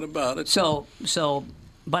 No doubt about it.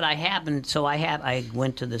 But I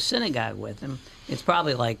went to the synagogue with him. It's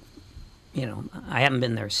probably like, I haven't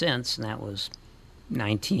been there since, and that was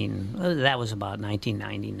about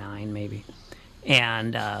 1999 maybe,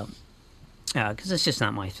 and because it's just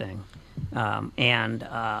not my thing,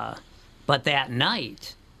 but that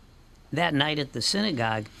night at the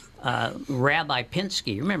synagogue, Rabbi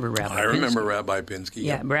Pinsky, you remember Rabbi Pinsky? I remember Rabbi Pinsky.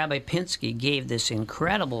 Yeah, Rabbi Pinsky gave this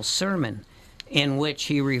incredible sermon in which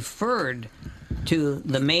he referred to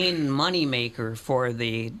the main moneymaker for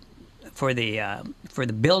the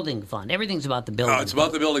building fund. Everything's about the building fund. It's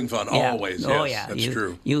about the building fund, always. Oh, yes, yeah. That's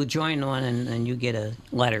true. You join one and you get a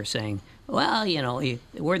letter saying, well,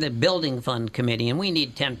 we're the building fund committee and we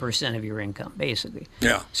need 10% of your income, basically.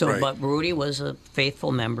 Yeah, So, right. but Rudy was a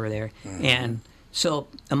faithful member there. Mm-hmm. And so,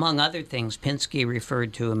 among other things, Pinsky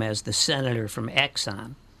referred to him as the senator from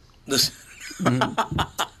Exxon. And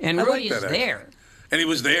I like Rudy's that, actually. there. And he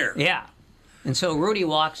was there. Yeah. And so Rudy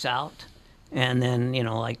walks out, and then,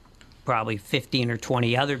 probably 15 or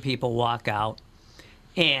 20 other people walk out.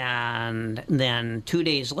 And then 2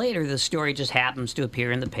 days later, the story just happens to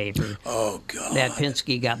appear in the paper. Oh, God. That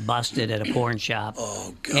Pinsky got busted at a porn shop.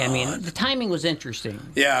 Oh, God. I mean, the timing was interesting.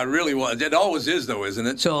 Yeah, it really was. It always is, though, isn't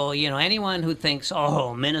it? So, anyone who thinks,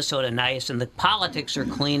 oh, Minnesota nice, and the politics are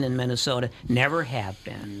clean in Minnesota, never have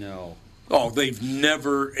been. No. Oh, they've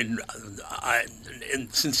never,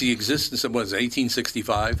 since the existence of,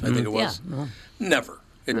 1865, I think it was? Yeah, no. Never.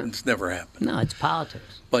 It's never happened. No, it's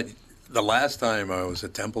politics. But the last time I was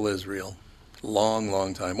at Temple Israel,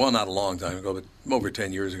 long time, well, not a long time ago, but over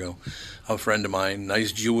 10 years ago, a friend of mine,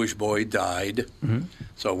 nice Jewish boy, died. Mm-hmm.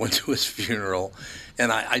 So I went to his funeral, and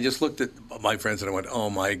I just looked at my friends and I went, oh,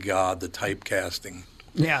 my God, the typecasting.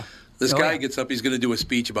 Yeah. This guy gets up, he's going to do a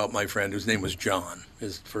speech about my friend, whose name was John.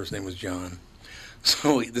 His first name was John.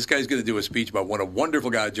 So this guy's going to do a speech about what a wonderful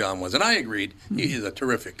guy John was. And I agreed. He's a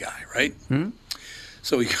terrific guy, right? Mm-hmm.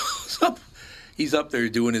 So he goes up. He's up there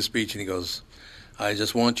doing his speech, and he goes, I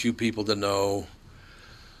just want you people to know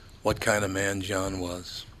what kind of man John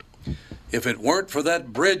was. If it weren't for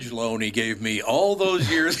that bridge loan he gave me all those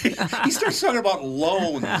years, he starts talking about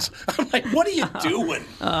loans. I'm like, what are you doing?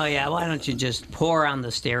 Oh, yeah, why don't you just pour on the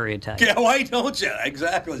stereotype? Yeah, why don't you?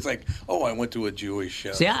 Exactly. It's like, oh, I went to a Jewish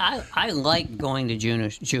See, I like going to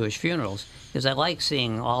Jewish funerals because I like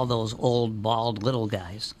seeing all those old, bald little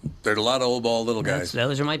guys. There's a lot of old, bald little guys.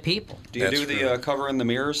 Those are my people. Do you do the cover in the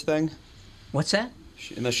mirrors thing? What's that?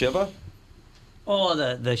 In the Shiva? Oh,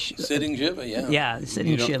 the sitting Shiva, yeah. Yeah,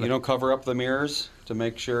 sitting Shiva. You don't cover up the mirrors to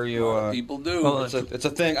make sure you... people do. Oh, it's a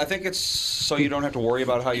thing. I think it's so you don't have to worry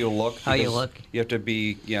about how you look. How you look. You have to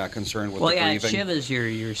be concerned with the grieving. Shivas,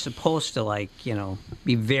 you're supposed to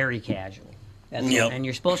be very casual. Yep. And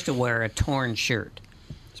you're supposed to wear a torn shirt.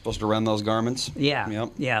 Supposed to rend those garments? Yeah.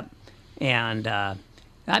 Yep. Yeah. And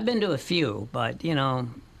I've been to a few, but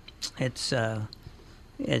it's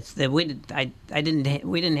that we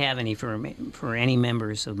didn't have any for any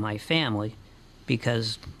members of my family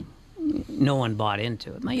because no one bought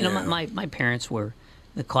into it. My parents were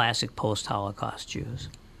the classic post-Holocaust Jews.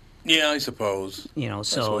 Yeah, I suppose.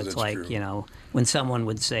 So it's like true. When someone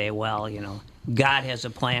would say, well, God has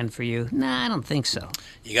a plan for you. Nah, I don't think so.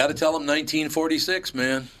 You got to tell them 1946,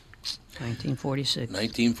 man.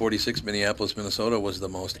 1946, Minneapolis, Minnesota was the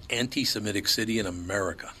most anti-Semitic city in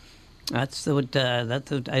America. That's what I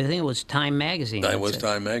think it was Time Magazine. That was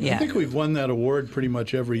Time Magazine. Yeah. I think we've won that award pretty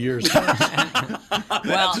much every year.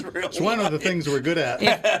 Well, it's one of the things we're good at.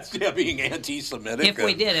 That's being anti-Semitic. If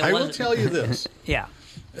we did, I will tell you this. Yeah.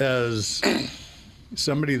 As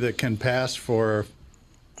somebody that can pass for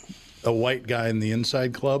a white guy in the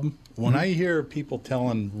Inside Club, when I hear people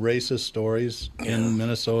telling racist stories in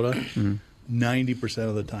Minnesota, 90%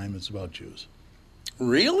 of the time it's about Jews.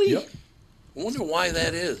 Really? Yep. I wonder why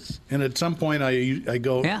that is. And at some point I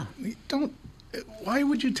go, yeah. Why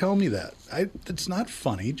would you tell me that? It's not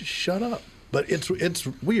funny. Just shut up. But it's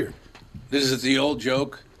weird. This is the old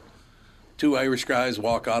joke. Two Irish guys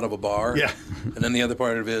walk out of a bar. Yeah. And then the other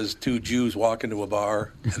part of it is two Jews walk into a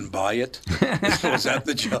bar and buy it. Was that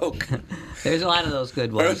the joke? There's a lot of those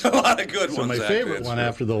good ones. There's a lot of good ones. So my favorite one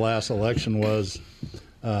after the last election was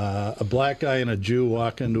a black guy and a Jew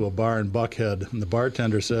walk into a bar in Buckhead, and the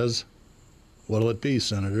bartender says, "What'll it be,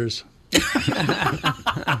 Senators?"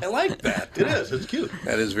 I like that. It is. It's cute.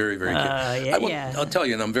 That is very, very cute. I'll tell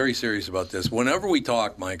you, and I'm very serious about this. Whenever we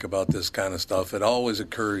talk, Mike, about this kind of stuff, it always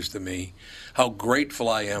occurs to me how grateful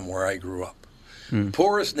I am where I grew up.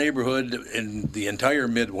 Poorest neighborhood in the entire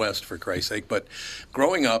Midwest, for Christ's sake. But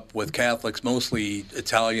growing up with Catholics, mostly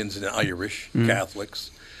Italians and Irish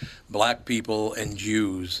Catholics, black people and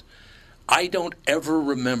Jews, I don't ever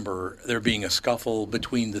remember there being a scuffle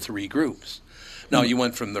between the three groups. Now, you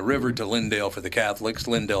went from the river to Lyndale for the Catholics,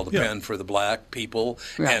 Lyndale to Penn for the black people,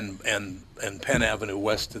 and Penn Avenue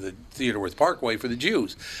west to the Theodore Parkway for the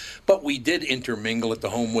Jews. But we did intermingle at the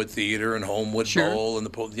Homewood Theater and Homewood Bowl,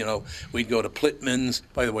 and we'd go to Plitman's.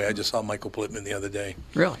 By the way, I just saw Michael Plitman the other day.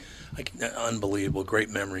 Really? Unbelievable, great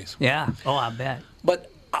memories. Yeah. Oh, I bet. But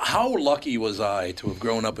how lucky was I to have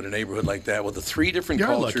grown up in a neighborhood like that with the three different You're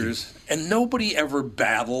cultures, and nobody ever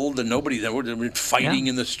battled, and nobody that were fighting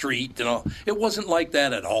in the street and all. It wasn't like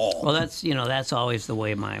that at all. Well, that's always the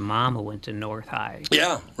way my mom, who went to North High,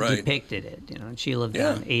 depicted it. And she lived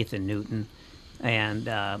on 8th and Newton, and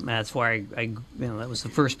that's where that was the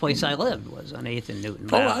first place I lived, was on 8th and Newton.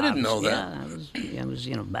 Oh, I didn't know that. Yeah, I was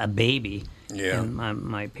a baby. Yeah. And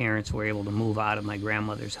my parents were able to move out of my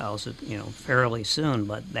grandmother's house, fairly soon.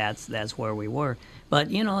 But that's where we were.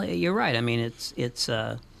 But you're right. I mean,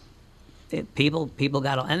 people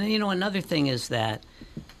got. And then another thing is that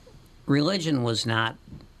religion was not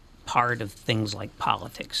part of things like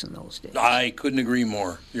politics in those days. I couldn't agree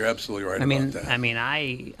more. You're absolutely right about that. I mean,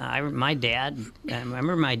 my dad. I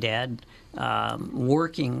remember my dad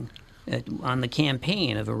working on the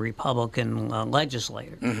campaign of a Republican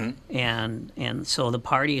legislator, and so the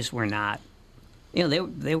parties were not,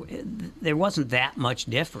 there wasn't that much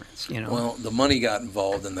difference, Well, the money got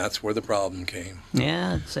involved, and that's where the problem came.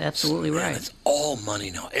 Yeah, it's absolutely right. It's all money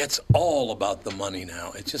now. It's all about the money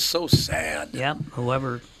now. It's just so sad. Yep.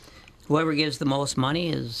 Whoever gives the most money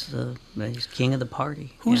is king of the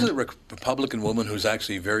party. Who's the Republican woman who's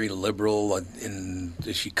actually very liberal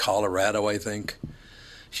is she Colorado, I think?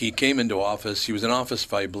 She came into office. She was in office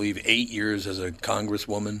for, I believe, 8 years as a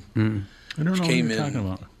congresswoman. I don't know what you're talking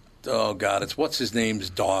about. Oh, God, it's what's his name's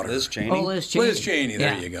daughter. Liz Cheney? Oh, Liz Cheney. Liz Cheney,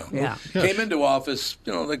 there you go. Yeah. Came into office,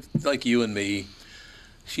 like you and me.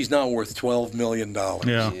 She's now worth $12 million.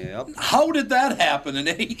 Yeah. Yep. How did that happen in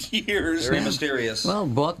 8 years? Very mysterious. Well,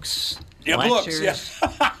 books. Yeah, lectures. books,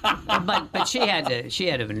 yeah. but she had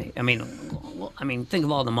to. I mean, think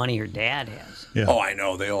of all the money her dad has. Yeah. Oh, I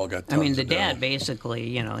know. They all got tons I mean, the of dough. dad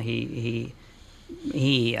basically, he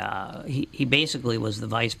basically was the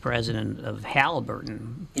vice president of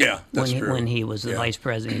Halliburton. Yeah, that's true. When he was the Yeah. vice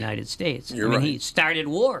president of the United States. You're I mean, right. he started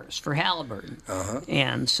wars for Halliburton.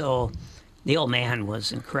 And so the old man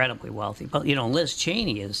was incredibly wealthy. But Liz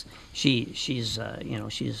Cheney she's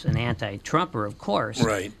an anti-Trumper, of course.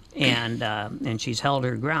 Right. And she's held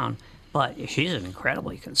her ground. But she's an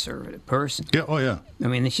incredibly conservative person. Yeah. Oh, yeah. I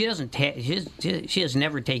mean, she doesn't. She has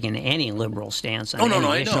never taken any liberal stance on. Oh, no, any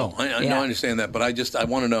I issue. know. I understand that. But I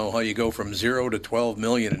want to know how you go from 0 to 12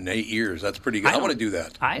 million in 8 years. That's pretty good. I want to do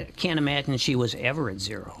that. I can't imagine she was ever at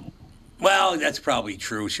zero. Well, that's probably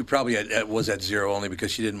true. She probably was at zero only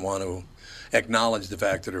because she didn't want to acknowledge the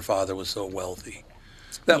fact that her father was so wealthy.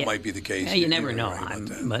 That might be the case. Yeah, you never You're know. right about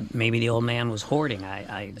that. But maybe the old man was hoarding.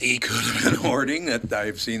 He could have been hoarding.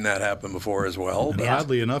 I've seen that happen before as well. But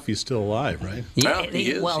oddly enough, he's still alive, right? Well,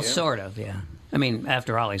 he is, yeah. Sort of, yeah. I mean,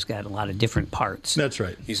 after all, he's got a lot of different parts. That's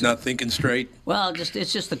right. He's not thinking straight. Well,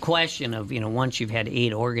 it's just the question of once you've had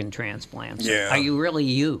 8 organ transplants, Yeah. are you really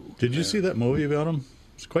you? Did you see that movie about him?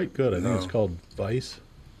 It's quite good. I think it's called Vice.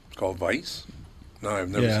 It's called Vice? No, I've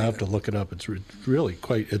never Yeah, seen I have it. to look it up. It's really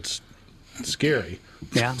quite. It's scary.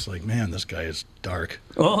 Yeah. It's like, man, this guy is dark.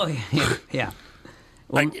 Oh, yeah.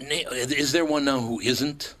 Is there one now who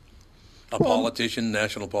isn't a politician,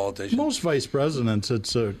 national politician? Most vice presidents,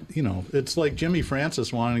 it's like Jimmy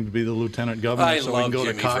Francis wanting to be the lieutenant governor I so he love can go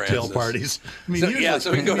Jimmy to cocktail Francis. parties. I mean, So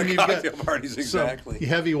usually- we can go to you've got cocktail parties, exactly. some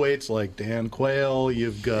heavyweights like Dan Quayle.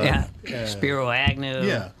 You've got Spiro Agnew.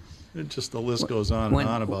 Yeah. The list goes on and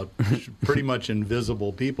on about pretty much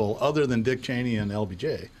invisible people other than Dick Cheney and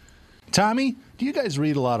LBJ. Tommy, do you guys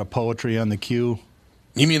read a lot of poetry on the Q?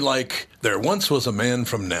 You mean like there once was a man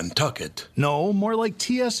from Nantucket? No, more like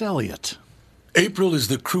T.S. Eliot. April is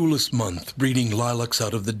the cruelest month, breeding lilacs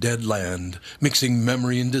out of the dead land, mixing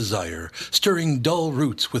memory and desire, stirring dull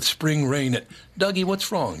roots with spring rain. Dougie,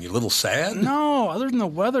 what's wrong? You a little sad? No, other than the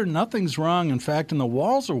weather, nothing's wrong. In fact, in the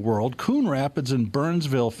Walser world, Coon Rapids and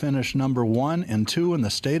Burnsville finished number 1 and 2 in the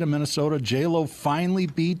state of Minnesota. J-Lo finally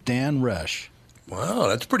beat Dan Resch. Wow,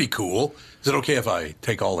 that's pretty cool. Is it okay if I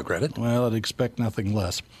take all the credit? Well, I'd expect nothing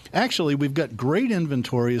less. Actually, we've got great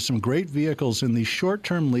inventory of some great vehicles, and these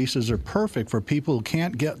short-term leases are perfect for people who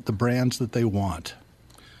can't get the brands that they want.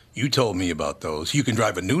 You told me about those. You can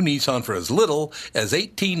drive a new Nissan for as little as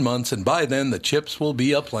 18 months, and by then the chips will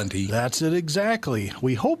be aplenty. That's it exactly.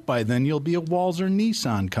 We hope by then you'll be a Walzer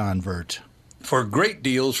Nissan convert. For great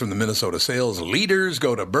deals from the Minnesota sales leaders,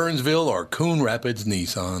 go to Burnsville or Coon Rapids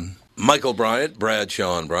Nissan. Michael Bryant,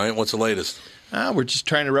 Bradshaw and Bryant, what's the latest? We're just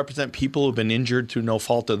trying to represent people who've been injured through no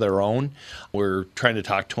fault of their own. We're trying to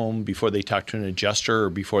talk to them before they talk to an adjuster or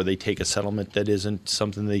before they take a settlement that isn't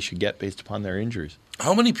something they should get based upon their injuries.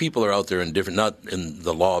 How many people are out there not in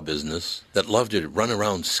the law business, that love to run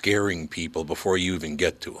around scaring people before you even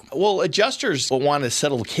get to them? Well, adjusters want to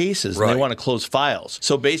settle cases and Right. they want to close files.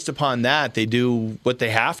 So based upon that, they do what they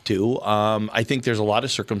have to. I think there's a lot of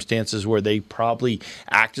circumstances where they probably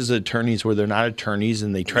act as attorneys where they're not attorneys,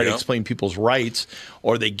 and they try to Yeah. explain people's rights,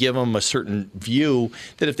 or they give them a certain view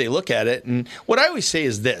that if they look at it. And what I always say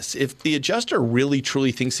is this: if the adjuster really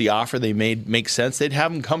truly thinks the offer they made makes sense, they'd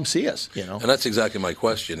have them come see us. And that's exactly my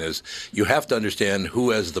question is, you have to understand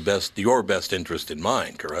who has your best interest in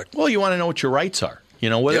mind, correct? Well, you want to know what your rights are.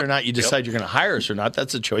 Whether Yep. or not you decide you're going to hire us or not,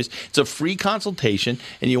 that's a choice. It's a free consultation,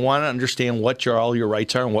 and you want to understand what all your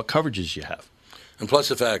rights are and what coverages you have. And plus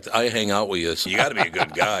the fact I hang out with you, so you got to be a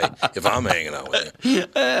good guy if I'm hanging out with you.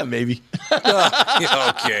 Maybe.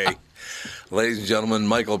 Okay. Ladies and gentlemen,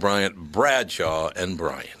 Michael Bryant, Bradshaw and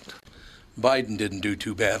Bryant. Biden didn't do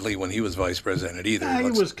too badly when he was vice president either. He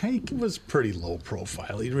was pretty low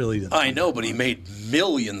profile. He really didn't. I know, but he made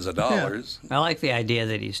millions of dollars. I like the idea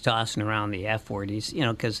that he's tossing around the F word. He's,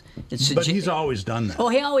 because it's. But he's always done that. Oh,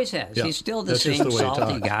 he always has. Yeah. He's still the That's just same the way he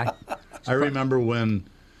salty talks. guy. I remember when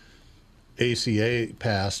ACA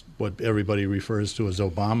passed what everybody refers to as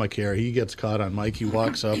Obamacare. He gets caught on mic. He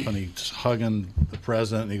walks up and he's hugging the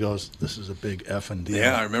president, and he goes, "This is a big effing deal."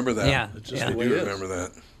 Yeah, I remember that. Yeah, It's just I the way do it is. remember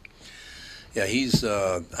that. Yeah, he's,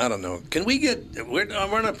 I don't know. Can we we're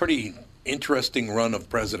on a pretty interesting run of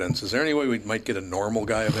presidents. Is there any way we might get a normal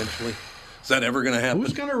guy eventually? Is that ever going to happen?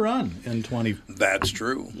 Who's going to run in 2024? That's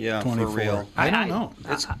true. Yeah, for real. I don't know.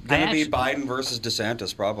 It's I going to be actually- Biden versus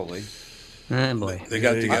DeSantis, probably. Oh, boy. They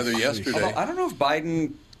got together Although yesterday. I don't know if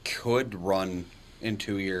Biden could run in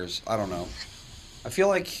 2 years. I don't know. I feel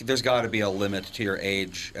like there's got to be a limit to your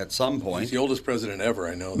age at some He's point. the oldest president ever,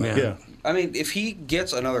 I know that. Yeah. I mean, if he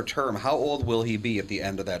gets another term, how old will he be at the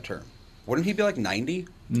end of that term? Wouldn't he be like 90?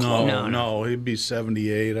 No, he'd be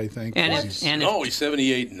 78, I think. And What? if, He's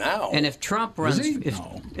 78 now. and if Trump runs, he? if,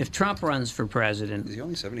 No. if Trump runs for president, Is he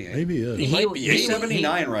only 78? Maybe he is. he- might be He's he-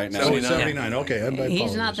 79 right now. Oh, 79. 79. Okay, I he's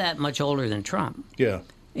not apologize. that much older than Trump. Yeah.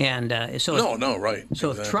 And so, No, right.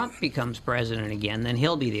 so if Exactly. Trump becomes president again, then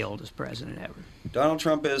he'll be the oldest president ever. Donald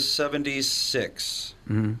Trump is 76.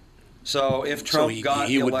 So if So Trump he got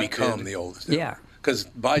would elected, become the oldest. Yeah. Because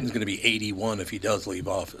Biden's going to be 81 if he does leave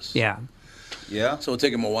office. Yeah. Yeah. So it'll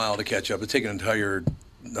take him a while to catch up. It'll take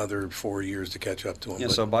another 4 years to catch up to him. Yeah,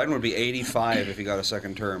 but- so Biden would be 85 if he got a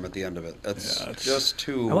second term at the end of it. That's just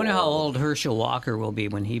too. I wonder how old Herschel Walker will be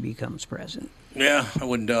when he becomes president. Yeah, I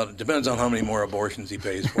wouldn't doubt it. Depends on how many more abortions he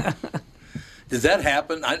pays for. Does that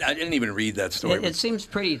happen? I didn't even read that story. It seems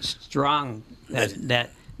pretty strong that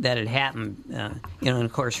it happened. And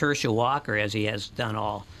of course Herschel Walker, as he has done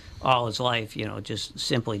all his life, just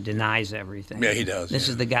simply denies everything. Yeah, he does, This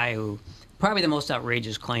yeah. is the guy who. Probably the most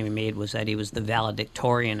outrageous claim he made was that he was the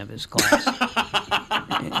valedictorian of his class.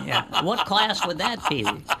 Yeah. What class would that be?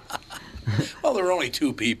 Well, there were only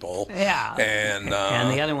two people. Yeah. And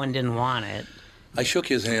the other one didn't want it. I shook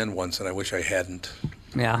his hand once, and I wish I hadn't.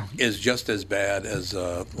 Yeah. Is just as bad as,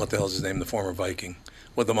 what the hell is his name, the former Viking,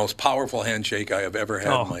 with the most powerful handshake I have ever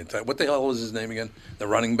had in my time. What the hell was his name again? The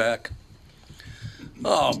running back?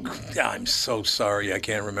 Oh, I'm so sorry. I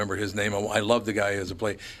can't remember his name. I love the guy as a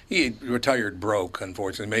player. He retired broke,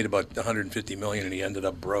 unfortunately. Made about $150 million, and he ended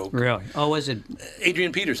up broke. Really? Oh, was it?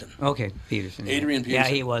 Adrian Peterson. Okay, Peterson. Yeah. Adrian Yeah,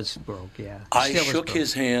 Peterson. he was broke. Yeah. I Still was shook broke.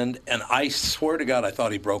 his hand, and I swear to God, I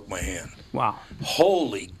thought he broke my hand. Wow.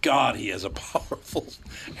 Holy God, he has a powerful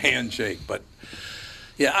handshake. But,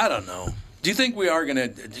 yeah, I don't know. Do you think we are going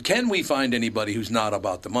to – can we find anybody who's not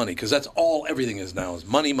about the money? Because that's all everything is now is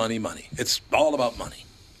money, money, money. It's all about money.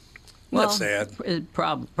 Well, That's sad. It's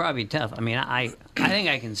probably tough. I mean, I think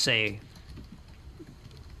I can say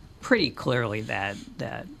pretty clearly that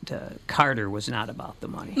Carter was not about the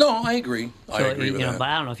money. No, I agree. I agree with that. But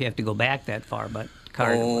I don't know if you have to go back that far. But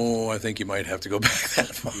Carter. Oh, I think you might have to go back that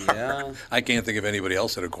far. Yeah. I can't think of anybody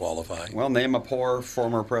else that would qualify. Well, name a poor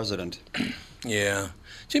former president. Yeah.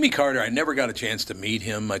 Jimmy Carter, I never got a chance to meet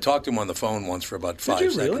him. I talked to him on the phone once for about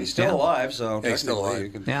 5 seconds. He's still alive, so Yeah, he's still technically alive. you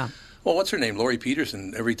can. Yeah. Well, what's her name? Lori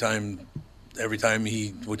Peterson. Every time every time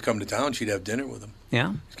he would come to town, she'd have dinner with him.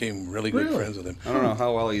 Yeah. Became really good Really? friends with him. I don't know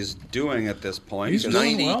how well he's doing at this point. He's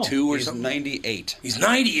 92 or He's something. 98. He's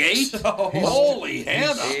 98. Holy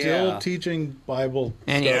Hannah! Still Yeah. teaching Bible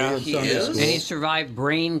And study Yeah, in he Sunday is. school. And he survived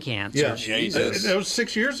brain cancer. Yeah, Jesus. That was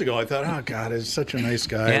 6 years ago. I thought, oh God, he's such a nice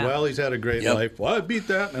guy. Yeah. Well, he's had a great Yep. life. Well, I beat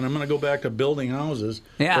that, and I'm going to go back to building houses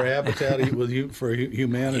Yeah. for Habitat for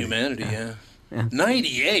Humanity. Humanity, yeah.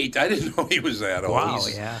 98. I didn't know he was that old. Wow,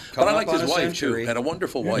 He's- yeah. But I Coming liked up his on a wife century. too. Had a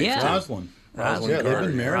wonderful wife. Yeah. too. Rosalind. Rosalind Yeah, they've Carter.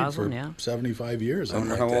 been married Rosalind, for yeah. 75 years. I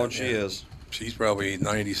wonder like how that, old she yeah. is. She's probably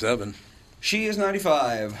 97. She is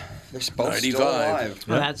 95. They're both 95. still alive.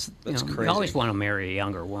 Well, that's That's you crazy. always want to marry a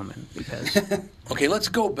younger woman because Okay, let's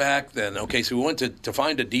go back then. Okay, so we went to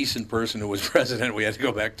find a decent person who was president. We had to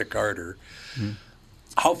go back to Carter.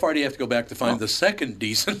 How far do you have to go back to find the second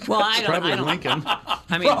decent well, I president? don't. Probably I don't. Lincoln.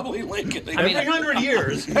 I mean, Probably Lincoln. I mean- Every 100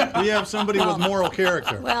 years, we have somebody with moral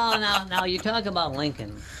character. well, now you talk about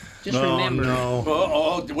Lincoln. Just No, remember. no.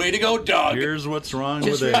 oh, way to go, Doug. Here's what's wrong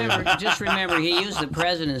Just with remember, Abe. just remember, he used the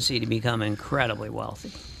presidency to become incredibly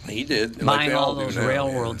wealthy, He did. like buying they all do those now,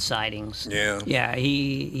 railroad sidings. Yeah. Yeah,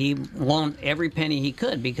 he loaned every penny he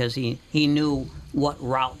could because he knew what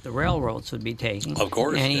route the railroads would be taking. Of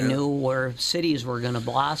course, and he yeah. knew where cities were going to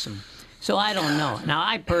blossom. So I don't know. Now,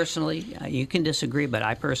 I personally, you can disagree, but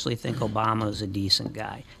I personally think Obama is a decent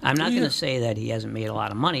guy. I'm not going to say that he hasn't made a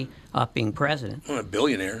lot of money off being president, I'm a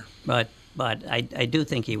billionaire. but I do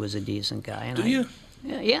think he was a decent guy. And Do you?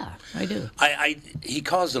 Yeah, I do. He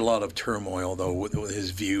caused a lot of turmoil, though, with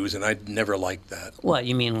his views, and I never liked that. What,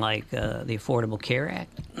 you mean like the Affordable Care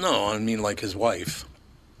Act? No, I mean like his wife.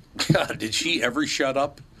 God, did she ever shut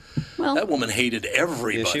up? Well, That woman hated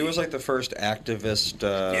everybody. Yeah, she was like the first activist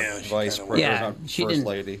Yeah, she vice kinda president, yeah, she first didn't.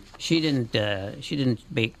 lady. She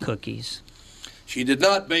didn't bake cookies. She did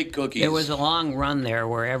not bake cookies. There was a long run there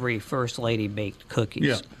where every first lady baked cookies.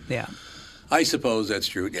 Yeah. Yeah. I suppose that's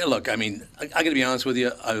true. Yeah, look, I mean, I got to be honest with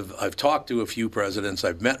you. I've talked to a few presidents.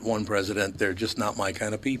 I've met one president. They're just not my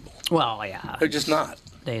kind of people. Well, yeah. They're just not.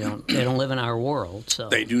 They don't live in our world, so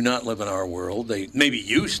They do not live in our world. They maybe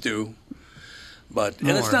used to. But and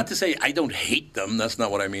it's More. not to say I don't hate them. That's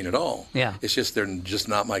not what I mean at all. Yeah. It's just they're just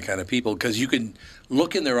not my kind of people because you can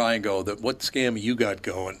look in their eye and go, "That what scam you got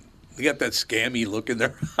going?" They got that scammy look in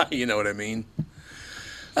their eye. You know what I mean?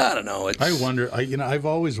 I don't know. It's, I wonder. I've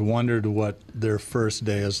always wondered what their first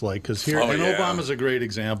day is like because here, Oh, and yeah. Obama's a great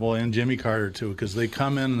example, and Jimmy Carter too, because they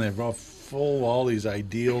come in and they're all full of all these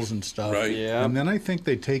ideals and stuff. Right. Yeah. And then I think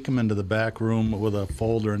they take them into the back room with a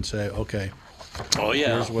folder and say, "Okay, Oh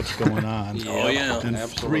yeah. here's what's going on." Oh yeah. And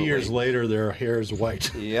Absolutely. 3 years later, their hair is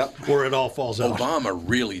white, Yep. or it all falls out. Obama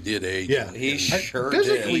really did age. Yeah, He sure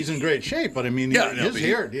physically did. he's in great shape, but I mean, Yeah, no, his but he-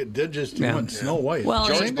 hair it did just Yeah. went snow white. Well,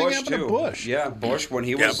 same George thing Bush happened too. to Bush. Yeah, Bush when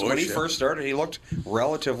he Yeah, was when he Bush, yeah. first started, he looked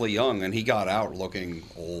relatively young, and he got out looking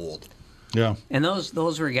old. Yeah. and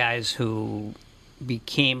those were guys who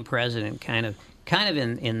became president kind of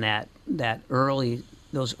in that early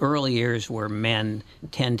those early years where men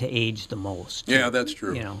tend to age the most. Yeah, that's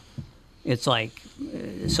true. You know, it's like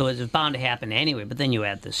so it's bound to happen anyway. But then you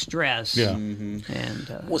add the stress. Yeah. And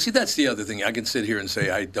Well, see, that's the other thing. I can sit here and say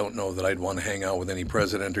I don't know that I'd want to hang out with any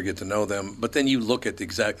president or get to know them. But then you look at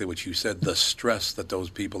exactly what you said, the stress that those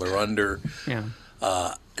people are under, yeah.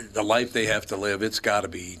 the life they have to live.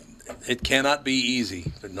 It cannot be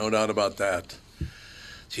easy. There's no doubt about that.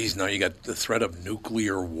 Geez, now you got the threat of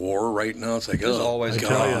nuclear war right now. It's like, There's oh, always God.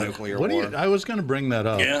 gonna be nuclear What do war. you, I was going to bring that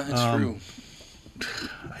up. Yeah, it's true.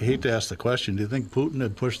 I hate to ask the question. Do you think Putin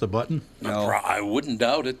had pushed the button? No, I wouldn't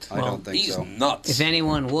doubt it. I don't think He's so. nuts. If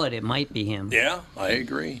anyone would, it might be him. Yeah, I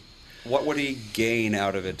agree. What would he gain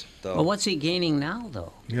out of it, though? Well, what's he gaining now,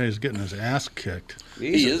 though? Yeah, he's getting his ass kicked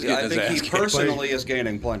He is getting I his think ass he kicked. personally is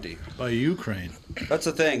gaining plenty. by Ukraine. That's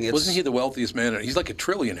the thing. It's, Wasn't he the wealthiest man? He's like a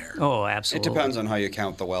trillionaire, Oh, it absolutely. depends on how you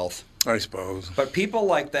count the wealth. I suppose. But people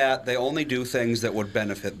like that, they only do things that would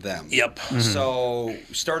benefit them. Yep. So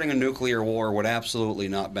starting a nuclear war would absolutely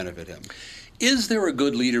not benefit him. Is there a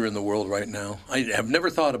good leader in the world right now? I have never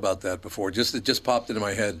thought about that before. It just popped into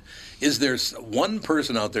my head. Is there one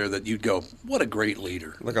person out there that you'd go, what a great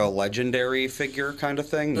leader? Like a legendary figure kind of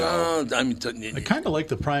thing? No. I mean, I kind of like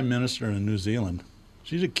the Prime Minister in New Zealand.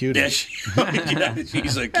 She's a cutie. yeah,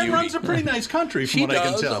 she's a and cutie. runs a pretty nice country, from She what I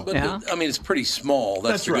can does, tell. but Yeah. I mean, it's pretty small.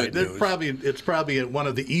 That's the right. good news. It's probably one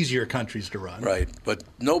of the easier countries to run. Right, but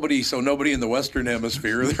nobody in the Western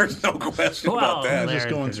Hemisphere. There's no question Well, about that. there- Just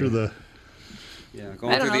going through the. Yeah, I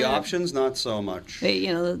going don't through the know. options, not so much. They,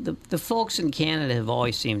 the folks in Canada have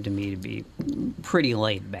always seemed to me to be pretty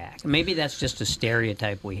laid back. Maybe that's just a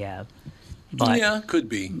stereotype we have. But, Yeah, could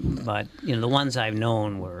be. But the ones I've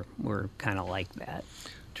known were kind of like that.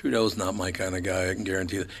 Trudeau's not my kind of guy, I can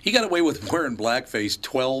guarantee that. He got away with wearing blackface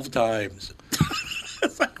 12 times.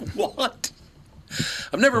 It's like, what?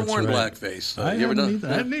 I've never worn right. blackface. I You ever done?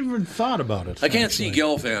 hadn't even thought about it. I can't see actually.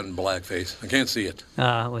 Gelfand blackface. I can't see it.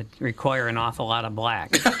 Would require an awful lot of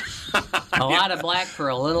black. A lot of black for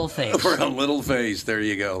a little face. For a little face. There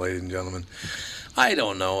you go, ladies and gentlemen. I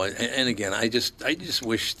don't know. And again, I just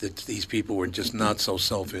wish that these people were just not so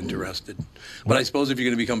self-interested. But I suppose if you're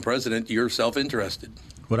going to become president, you're self-interested.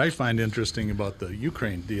 What I find interesting about the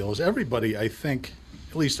Ukraine deal is everybody, I think,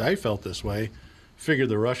 at least I felt this way, figured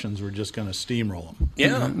the Russians were just going to steamroll them.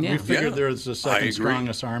 Yeah. Yeah. We figured Yeah. there's the I second agree.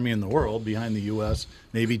 strongest army in the world behind the U.S.,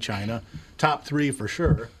 Navy, China, top three for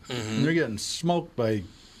sure. Mm-hmm. And they're getting smoked by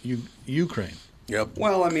Ukraine. Yep.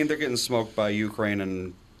 Well, I mean, they're getting smoked by Ukraine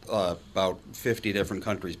and about 50 different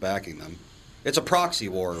countries backing them. It's a proxy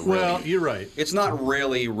war, really. Well, you're right. It's not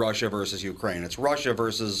really Russia versus Ukraine. It's Russia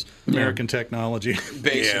versus, American technology.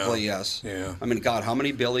 basically, Yeah. yes. Yeah. I mean, God, how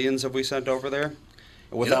many billions have we sent over there?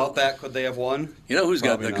 Without that, could they have won? You know who's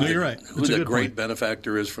got Probably the not. You're right. who It's a the good great point.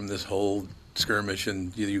 benefactor is from this whole skirmish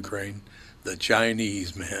in Ukraine? The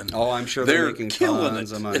Chinese, man. Oh, I'm sure they're making killing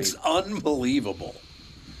tons it. of money. It's unbelievable.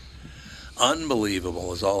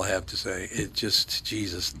 Unbelievable is all I have to say. It just,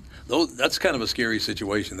 Jesus. That's kind of a scary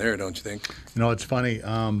situation there, don't you think? You know, it's funny.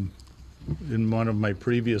 In one of my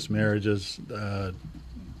previous marriages, a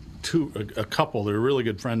couple, they're a really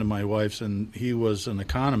good friend of my wife's, and he was an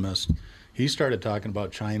economist. He started talking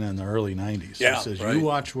about China in the early 90s. Yeah, he says, right. you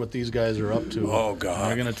watch what these guys are up to. Oh, God.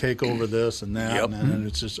 They're going to take over this and that. Yep. And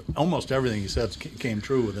it's just almost everything he said came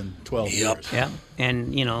true within 12 Yep. years. Yeah,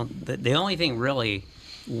 and the only thing really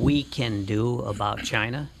we can do about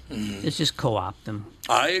China is just co-opt them.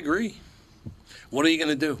 I agree. What are you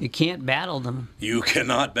going to do? You can't battle them. You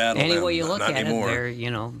cannot battle Any them. way you look Not at anymore. it,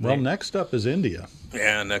 they're Well, next up is India.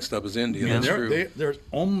 Yeah, next up is India. Yeah. That's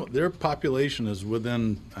true. Their population is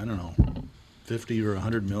within, I don't know, 50 or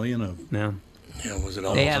 100 million of. no. Yeah, was it They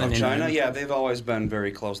almost, haven't. China, yeah, they've always been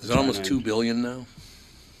very close to is it almost China. 2 billion now?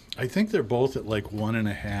 I think they're both at like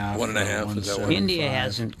 1.5. 1.5, is that what- India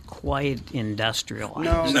hasn't quite industrialized.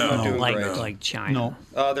 No, they're not doing like great. like China.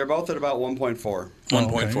 No. They're both at about 1.4.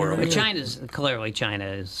 1.4. okay. But China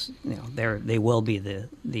is they will be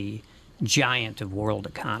the giant of world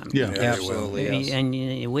economy. Yeah. Yeah. Absolutely, yes.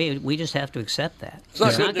 And we just have to accept that. It's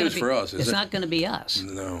not good gonna news be- for us, is It's it? not going to be us.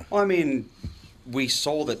 No. Well, I mean, we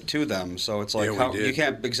sold it to them, so it's like Yeah, we how, did. you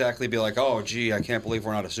can't exactly be like, oh, gee, I can't believe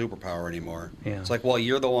we're not a superpower anymore. Yeah. It's like, well,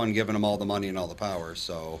 you're the one giving them all the money and all the power,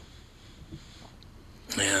 so.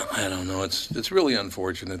 Yeah, I don't know. It's really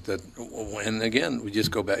unfortunate that, and again, we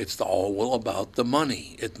just go back. It's all about the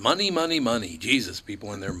money. It's money, money, money. Jesus,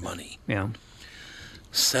 people and their money. Yeah.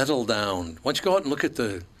 Settle down. Why don't you go out and look at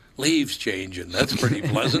the leaves changing? That's pretty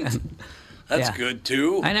pleasant. That's Yeah. good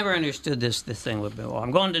too. I never understood this thing with Bill.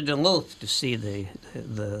 I'm going to Duluth to see the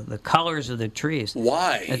colors of the trees.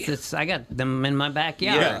 Why? I got them in my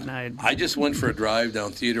backyard. Yeah, and I just went for a drive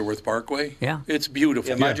down Theodore-Worth Parkway. Yeah. It's beautiful.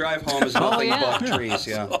 Yeah, my drive home is nothing yeah. but trees,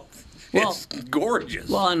 yeah. It's gorgeous.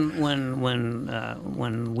 Well, and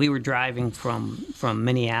when we were driving from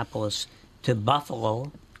Minneapolis to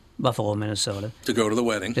Buffalo, Minnesota, to go to the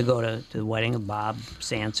wedding. to go to the wedding of Bob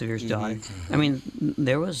Sansevier's daughter. I mean,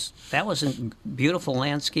 that was a beautiful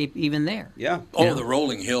landscape even there. Yeah. Oh, the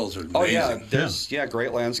rolling hills are amazing. Oh, yeah, there's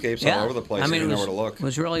great landscapes all over the place. I mean, you it know was, where to look. It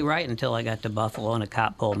was really right until I got to Buffalo, and a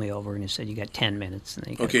cop pulled me over, and he said, "You got 10 minutes." And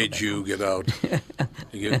then you gotta Okay, go back Jew, home." get out.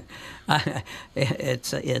 You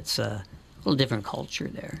It's a little different culture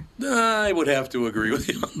there, I would have to agree with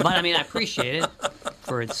you. but I mean, I appreciate it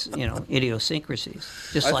for its idiosyncrasies,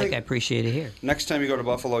 just I like think- I appreciate it here. Next time you go to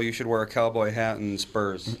Buffalo, you should wear a cowboy hat and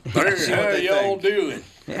spurs. See How what they y'all think. doing?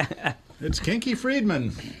 It's Kinky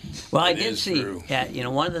Friedman. Well, I It did is see. true.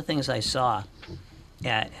 One of the things I saw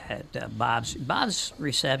at Bob's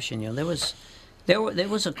reception. There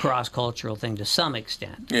was a cross cultural thing to some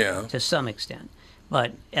extent. Yeah. To some extent,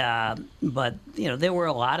 but there were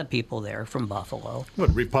a lot of people there from Buffalo.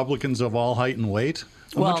 What, Republicans of all height and weight?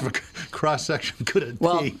 How Well- much of a cross section could it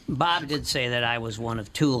Well, be? Bob did say that I was one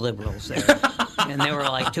of two liberals there, and there were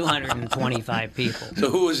like 225 people. So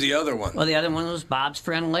who was the other one? Well, the other one was Bob's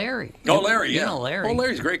friend Larry. Oh, Larry, You yeah. know Larry. Oh,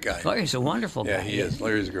 Larry's a great guy. Larry's a wonderful guy. Yeah, he is.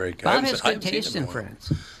 Larry's a great guy. Bob I has haven't good seen taste him in a while.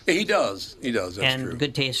 friends. Yeah, he does. He does. That's And true.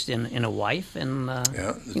 good taste in a wife, and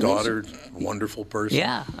Yeah, his you know, daughter, wonderful person.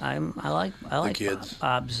 Yeah, I like kids.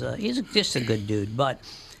 Bob's. He's just a good dude, but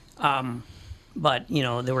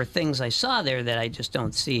there were things I saw there that I just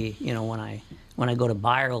don't see. When when I go to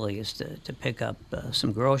Byerly's to pick up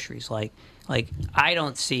some groceries. Like I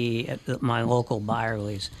don't see at my local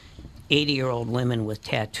Byerly's 80-year-old women with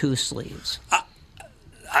tattoo sleeves.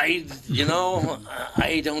 I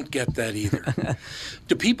don't get that either.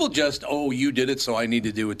 Do people just, you did it, so I need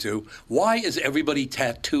to do it too? Why is everybody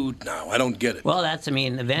tattooed now? I don't get it. Well,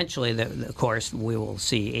 eventually, of course, we will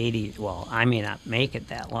see 80. Well, I may not make it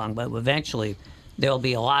that long, but eventually there'll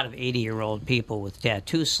be a lot of 80-year-old people with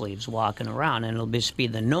tattoo sleeves walking around, and it'll just be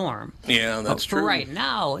the norm. Yeah, that's true. true. Right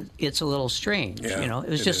now, it's a little strange. Yeah, it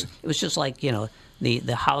was just like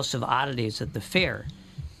the House of Oddities at the fair.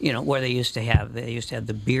 Where they used to have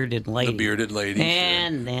the bearded lady. The bearded lady.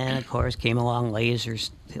 And then, of course, came along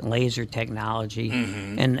laser technology.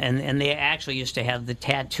 Mm-hmm. And they actually used to have the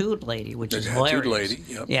tattooed lady, which is hilarious. The tattooed lady,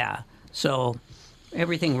 yep. Yeah. So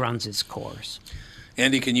everything runs its course.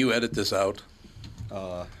 Andy, can you edit this out?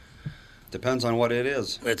 Depends on what it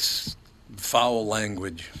is. It's foul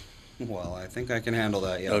language. Well, I think I can handle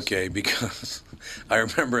that, yes. Okay, because I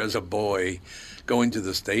remember as a boy going to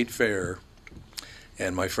the state fair,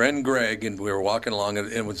 and my friend Greg, and we were walking along,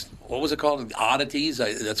 and it was, what was it called? Oddities?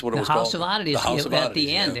 That's what it was called? The House of Oddities. The House of At Oddities,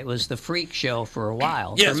 the end, yeah. It was the freak show for a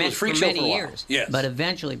while. Yes, it was freak show many for a while. years. Yes. But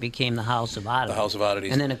eventually became the House of Oddities. The House of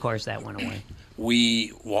Oddities. And then, of course, that went away.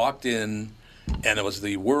 We walked in, and it was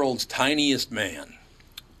the world's tiniest man.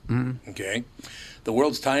 Mm-hmm. Okay? The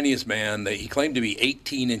world's tiniest man. He claimed to be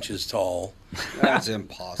 18 inches tall. That's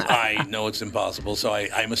impossible. I know it's impossible, so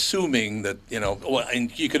I'm assuming that,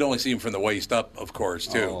 and you could only see him from the waist up, of course,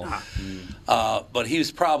 too. But he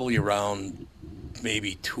was probably around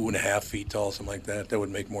maybe 2.5 feet tall, something like that. That would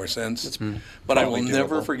make more sense. But I will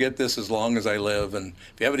never forget this as long as I live. And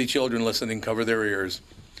if you have any children listening, cover their ears.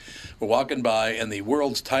 We're walking by, and the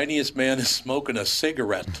world's tiniest man is smoking a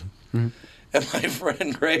cigarette. And my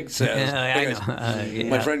friend Greg says,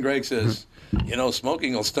 my friend Greg says,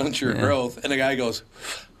 smoking will stunt your growth. And the guy goes,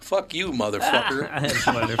 fuck you, motherfucker. That's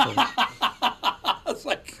wonderful. It's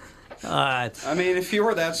like, I mean, if you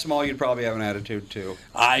were that small, you'd probably have an attitude, too.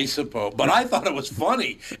 I suppose. But I thought it was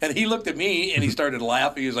funny. And he looked at me, and he started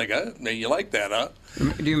laughing. He was like, you like that, huh?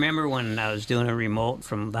 Do you remember when I was doing a remote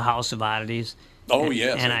from the House of Oddities? Oh,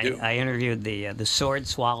 yes, and I do. I interviewed the sword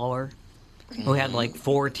swallower, who had like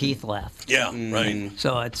 4 teeth left. Yeah, right.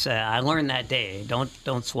 So it's I learned that day,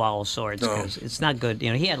 don't swallow swords because it's not good.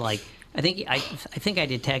 He had like I think I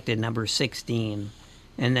detected number 16,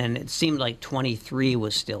 and then it seemed like 23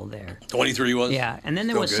 was still there. 23 was? Yeah, and then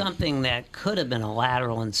there was something that could have been a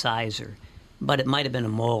lateral incisor, but it might have been a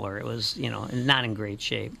molar. It was not in great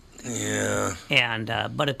shape. Yeah. And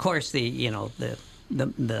but of course the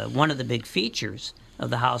one of the big features of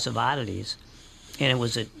the House of Oddities, and it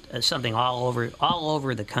was something all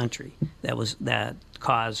over the country that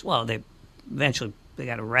caused. Well, they eventually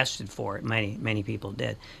got arrested for it. Many people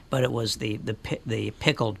did, but it was the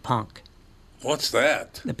pickled punk. What's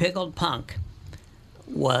that? The pickled punk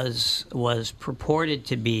was purported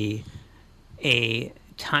to be a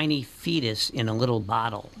tiny fetus in a little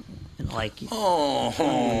bottle, like.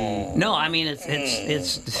 No, I mean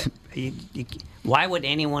it's. Why would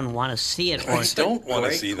anyone want to see it? I don't want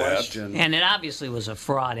to see that. And it obviously was a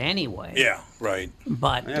fraud anyway. Yeah, right.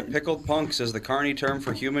 But pickled punks is the Carney term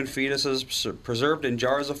for human fetuses preserved in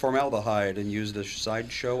jars of formaldehyde and used as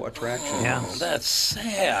sideshow attractions. Yeah, that's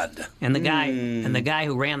sad. And the guy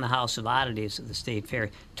who ran the House of Oddities at the State Fair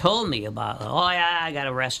told me about. Oh yeah, I got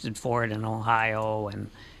arrested for it in Ohio, and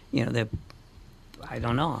I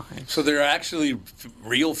don't know. So they're actually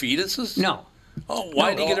real fetuses? No. Oh,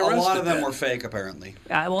 why did he get arrested? A lot of them then? were fake, apparently.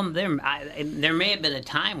 Well, there may have been a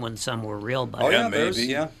time when some were real, but maybe.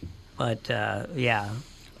 Yeah. But yeah.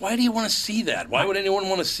 Why do you want to see that? Why would anyone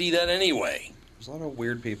want to see that anyway? There's a lot of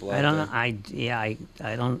weird people out I don't there.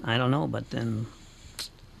 know. I don't know. But then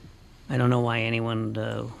I don't know why anyone.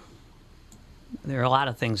 There are a lot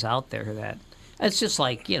of things out there that it's just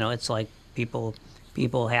like it's like people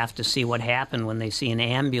have to see what happened when they see an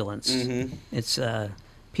ambulance. Mm-hmm. It's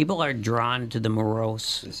people are drawn to the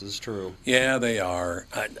morose. This is true. Yeah, they are.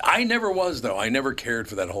 I never was, though. I never cared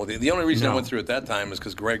for that whole thing. The only reason I went through it that time is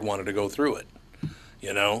because Greg wanted to go through it.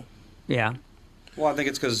 Yeah. Well, I think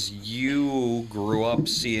it's because you grew up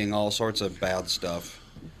seeing all sorts of bad stuff.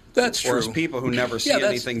 That's true. Whereas people who never see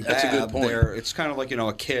anything that's bad, a good point. It's kind of like,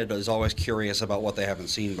 a kid is always curious about what they haven't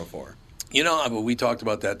seen before. We talked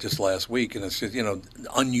about that just last week, and it's just,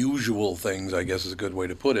 unusual things, I guess is a good way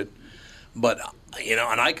to put it. But, and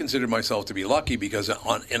I consider myself to be lucky because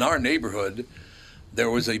in our neighborhood, there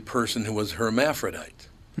was a person who was hermaphrodite.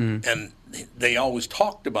 And they always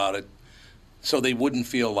talked about it so they wouldn't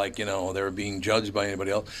feel like, they were being judged by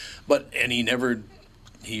anybody else. And he never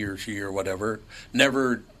he or she or whatever,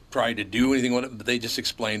 never tried to do anything with it, but they just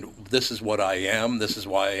explained, this is what I am, this is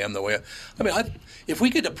why I am the way I mean, if we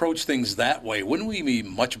could approach things that way, wouldn't we be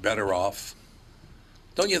much better off?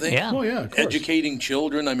 Don't you think? Yeah. Oh, yeah, of course. Educating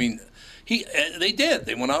children, I mean, they did.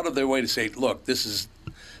 They went out of their way to say, look, it's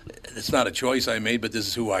not a choice I made, but this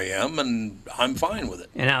is who I am, and I'm fine with it.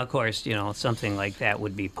 And now, of course, something like that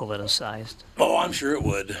would be politicized. Oh, I'm sure it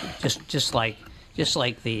would. Just like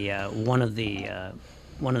the one of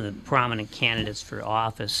the prominent candidates for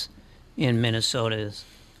office in Minnesota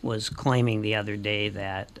was claiming the other day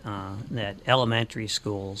that elementary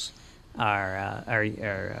schools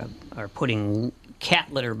are putting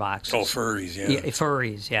cat litter boxes. Oh, furries, yeah.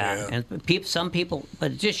 Furries, yeah. And some people,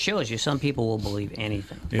 but it just shows you some people will believe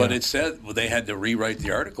anything. Yeah. But it said they had to rewrite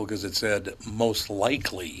the article because it said most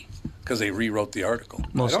likely, because they rewrote the article.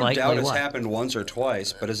 Most I don't likely doubt it's what? happened once or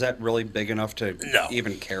twice, but is that really big enough to No.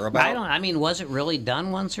 even care about? I mean, was it really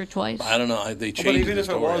done once or twice? I don't know. They changed But even the if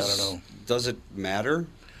story. it I was, don't know. does it matter?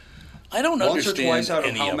 I don't Once or understand twice out of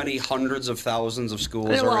any how of many it. hundreds of thousands of schools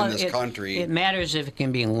Well, are in this country? It matters if it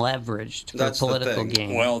can be leveraged for That's the political thing.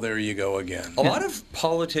 gain. Well, there you go again. A lot of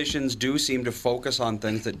politicians do seem to focus on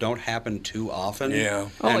things that don't happen too often. Yeah.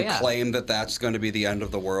 And yeah. claim that that's going to be the end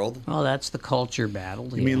of the world. Well, that's the culture battle.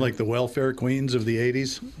 You mean like the welfare queens of the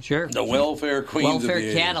 80s? Sure. The welfare queens welfare of the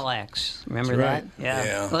 80s. Cadillacs? Remember That's that? right.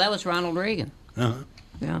 Yeah. Well, that was Ronald Reagan. Uh-huh.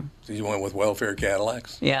 Yeah. So you went with welfare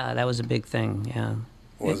Cadillacs? Yeah, that was a big thing. Yeah.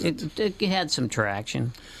 Was It had some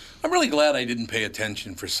traction. I'm really glad I didn't pay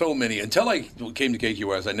attention for so many. Until I came to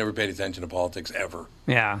KQS, I never paid attention to politics ever.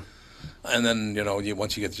 Yeah. And then,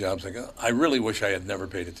 once you get the job, it's like, I really wish I had never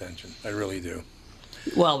paid attention. I really do.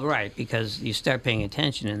 Well, right, because you start paying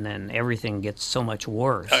attention, and then everything gets so much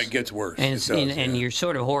worse. It gets worse. And, It it's, does, and yeah. you're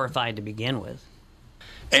sort of horrified to begin with.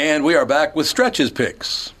 And we are back with Stretch's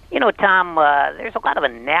picks. Tom, there's a lot of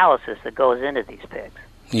analysis that goes into these picks.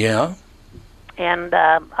 Yeah? And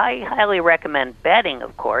I highly recommend betting,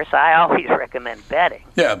 of course. I always recommend betting.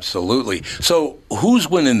 Yeah, absolutely. So who's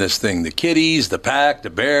winning this thing? The Kitties, the Pack, the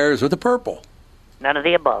Bears, or the Purple? None of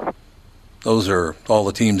the above. Those are all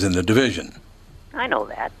the teams in the division. I know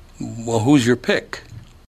that. Well, who's your pick?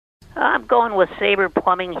 I'm going with Sabre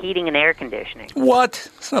Plumbing, Heating, and Air Conditioning. What?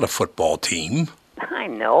 It's not a football team. I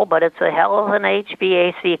know, but it's a hell of an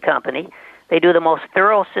HVAC company. They do the most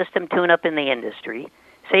thorough system tune-up in the industry.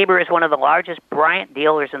 Sabre is one of the largest Bryant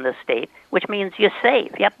dealers in the state, which means you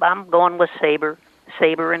save. Yep, I'm going with Sabre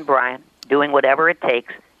and Bryant, doing whatever it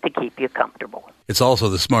takes to keep you comfortable. It's also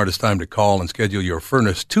the smartest time to call and schedule your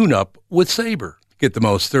furnace tune-up with Sabre. Get the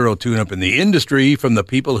most thorough tune-up in the industry from the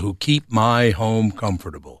people who keep my home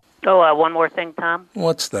comfortable. Oh, one more thing, Tom.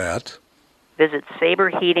 What's that? Visit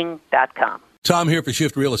saberheating.com. Tom here for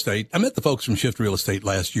Shift Real Estate. I met the folks from Shift Real Estate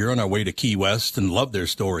last year on our way to Key West and loved their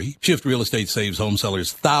story. Shift Real Estate saves home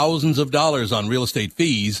sellers thousands of dollars on real estate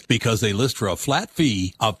fees because they list for a flat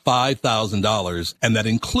fee of $5,000, and that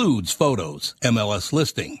includes photos, MLS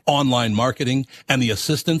listing, online marketing, and the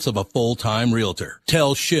assistance of a full-time realtor.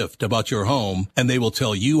 Tell Shift about your home, and they will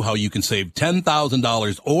tell you how you can save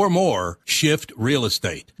 $10,000 or more. Shift Real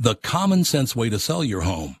Estate, the common sense way to sell your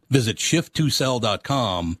home. Visit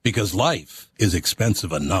shift2sell.com because life is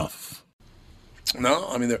expensive enough. No,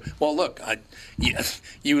 I mean, well, look,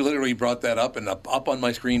 you literally brought that up, and up on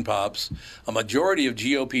my screen pops, a majority of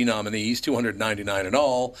GOP nominees, 299 in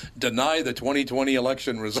all, deny the 2020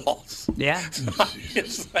 election results. Yeah.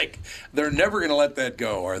 It's like they're never going to let that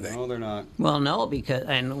go, are they? No, they're not. Well, no,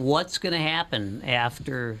 and what's going to happen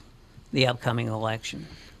after the upcoming election?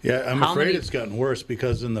 Yeah, I'm How afraid many- it's gotten worse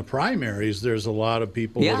because in the primaries, there's a lot of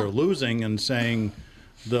people Yeah. that are losing and saying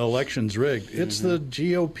the election's rigged. It's the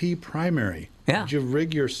GOP primary. Yeah. Did you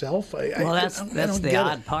rig yourself? Well, that's don't the get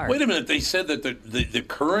odd it. part. Wait a minute, they said that the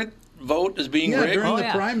current vote is being Yeah, rigged? during the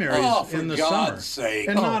yeah. primaries Oh, for in the God's summer. sake.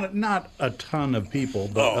 And Oh. not a ton of people,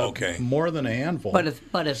 but Oh, okay. more than a handful. But if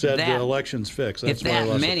said that- the election's fixed. That's if why I that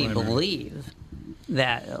lost the many primary. believe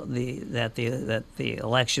that the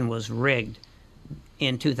election was rigged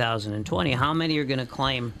in 2020, how many are going to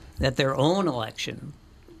claim that their own election,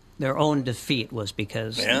 their own defeat, was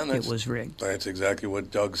because it was rigged? That's exactly what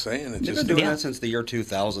Doug's saying. They've been doing that since the year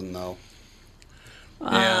 2000, though.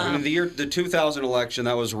 Yeah. I mean, the 2000 election,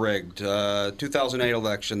 that was rigged. 2008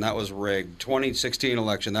 election, that was rigged. 2016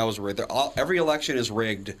 election, that was rigged. Every election is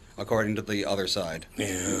rigged, according to the other side.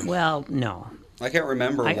 Yeah. Well, no. I can't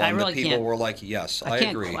remember I one really that people can't- were like, yes, I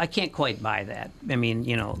can't, agree. I can't quite buy that. I mean,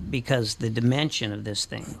 because the dimension of this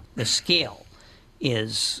thing, the scale,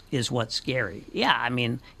 is what's scary. Yeah, I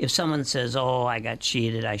mean, if someone says, "Oh, I got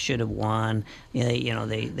cheated, I should have won,"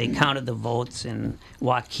 they counted the votes in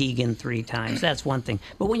Waukegan 3 times. That's one thing.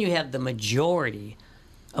 But when you have the majority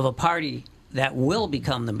of a party that will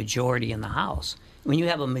become the majority in the House, when you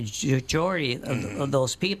have a majority of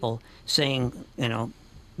those people saying,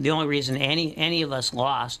 the only reason any of us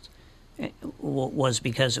lost was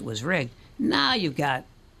because it was rigged. Now you've got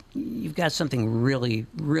something really,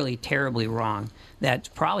 really terribly wrong that's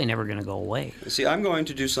probably never going to go away. See, I'm going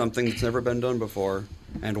to do something that's never been done before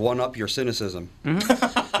and one-up your cynicism.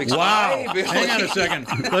 Mm-hmm. Wow. Hang on a second.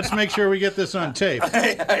 Let's make sure we get this on tape.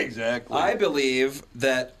 Exactly. I believe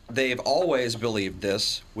that they've always believed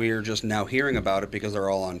this. We're just now hearing about it because they're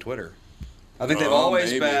all on Twitter. I think they've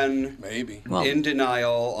always been in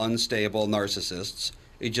denial, unstable narcissists.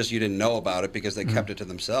 It's just you didn't know about it because they kept it to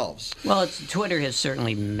themselves. Well, Twitter has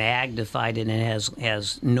certainly magnified it and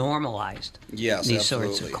has normalized these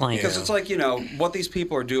sorts of claims. Because it's like, what these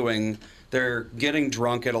people are doing, they're getting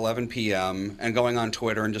drunk at 11 p.m. and going on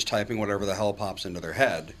Twitter and just typing whatever the hell pops into their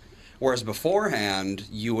head. Whereas beforehand,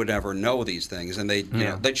 you would never know these things, and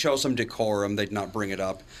they'd show some decorum, they'd not bring it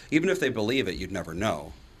up. Even if they believe it, you'd never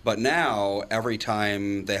know. But now, every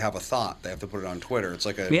time they have a thought, they have to put it on Twitter. It's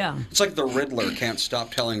like it's like the Riddler can't stop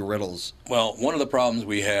telling riddles. Well, one of the problems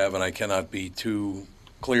we have, and I cannot be too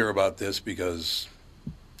clear about this because,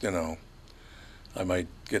 I might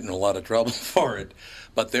get in a lot of trouble for it,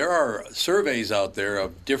 but there are surveys out there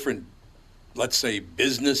of different, let's say,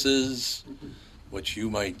 businesses, which you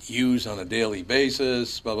might use on a daily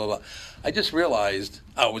basis, blah, blah, blah. I just realized,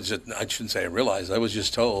 I shouldn't say I realized, I was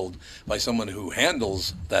just told by someone who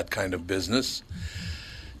handles that kind of business.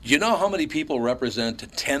 Do you know how many people represent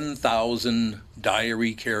 10,000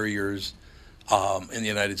 diary carriers in the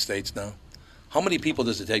United States now? How many people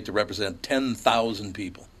does it take to represent 10,000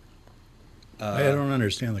 people? I don't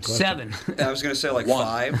understand the question. 7. I was going to say like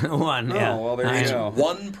One. 5. 1, yeah. Oh, well, there you go.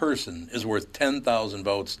 One person is worth 10,000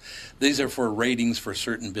 votes. These are for ratings for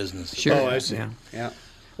certain businesses. Sure. Oh, I see. Yeah.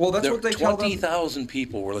 Well, that's what they tell them. 20,000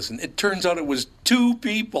 people were listening. It turns out it was 2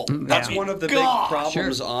 people. That's one of the big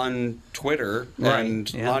problems Sure. on Twitter,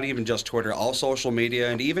 and not even just Twitter, all social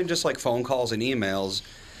media, and even just like phone calls and emails,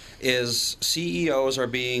 is CEOs are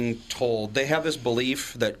being told, they have this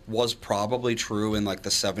belief that was probably true in like the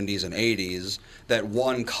 70s and 80s, that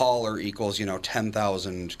one caller equals,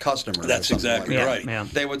 10,000 customers. That's exactly right. Yeah.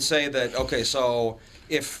 They would say that, okay, so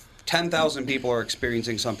if 10,000 people are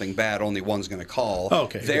experiencing something bad, only one's going to call.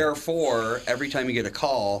 Okay. Therefore, every time you get a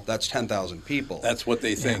call, that's 10,000 people. That's what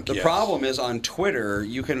they think. The problem is on Twitter,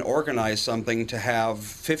 you can organize something to have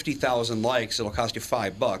 50,000 likes. It'll cost you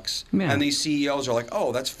 $5. Yeah. And these CEOs are like,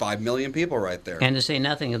 oh, that's 5 million people right there. And to say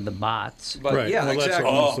nothing of the bots. But Right. yeah, Well, that's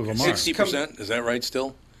exactly. what most of them are. 60%? Is that right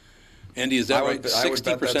still? Andy, is that right? I would bet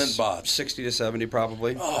 60% that's bots. 60 to 70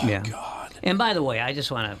 probably. Oh, Yeah. God. And by the way, I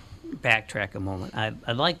just want to backtrack a moment.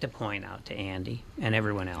 I'd like to point out to Andy and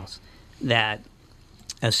everyone else that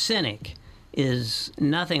a cynic is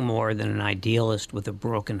nothing more than an idealist with a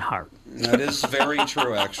broken heart. That is very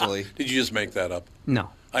true, actually. Did you just make that up?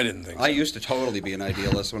 No. I didn't think so. I used to totally be an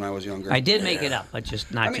idealist when I was younger. I did make it up, but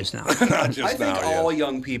just not just now. Not just I think now, all yeah.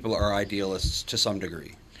 young people are idealists to some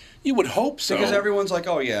degree. You would hope so. Because everyone's like,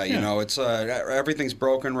 oh yeah, it's everything's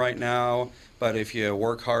broken right now. But if you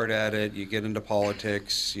work hard at it, you get into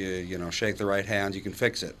politics, you shake the right hands, you can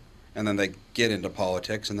fix it. And then they get into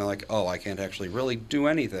politics, and they're like, oh, I can't actually really do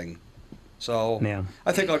anything. So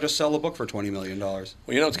I think I'll just sell a book for $20 million. Well,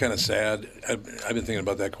 it's kind of sad. I've been thinking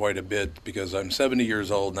about that quite a bit because I'm 70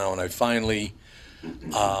 years old now, and I finally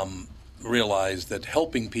realized that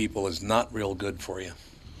helping people is not real good for you.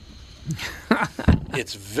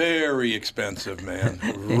 It's very expensive, man.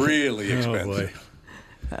 Really expensive.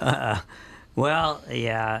 Well,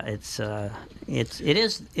 yeah, it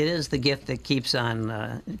is the gift that keeps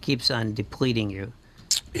on depleting you.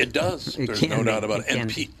 It does. There's no doubt about it.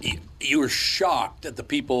 And you were shocked at the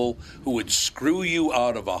people who would screw you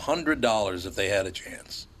out of $100 if they had a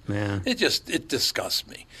chance. Yeah. It disgusts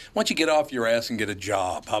me. Why don't you get off your ass and get a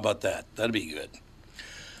job? How about that? That'd be good.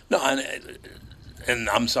 No, and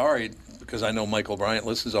I'm sorry because I know Michael Bryant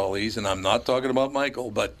listens to all these, and I'm not talking about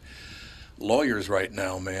Michael, but lawyers right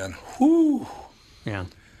now, man, whoo. Yeah.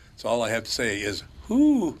 So all I have to say is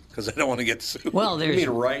whoo, because I don't want to get sued. Well, I mean,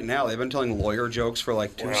 right now they've been telling lawyer jokes for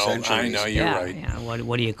like 2 centuries. I know you're right. Yeah.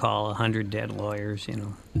 What do you call 100 dead lawyers?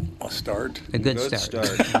 A start. A good start.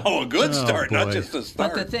 Oh, a good start, boy. not just a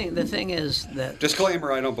start. But the thing is that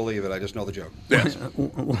Disclaimer: I don't believe it. I just know the joke. Yes.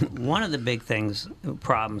 one of the big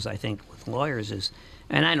problems I think with lawyers is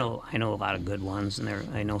And I know a lot of good ones, and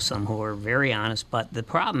I know some who are very honest. But the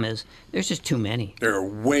problem is, there's just too many. There are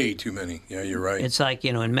way too many. Yeah, you're right. It's like,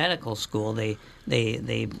 in medical school, they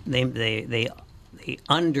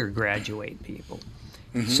undergraduate people,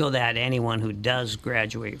 so that anyone who does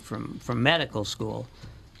graduate from medical school,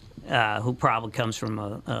 who probably comes from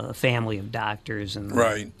a family of doctors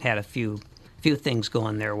and had a few things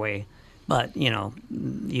going their way, but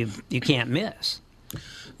you can't miss.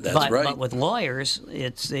 That's right. But with lawyers,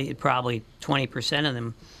 it's probably 20% of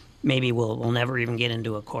them maybe will never even get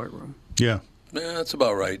into a courtroom. Yeah. Yeah, that's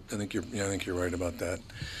about right. I think you're right about that.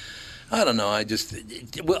 I don't know.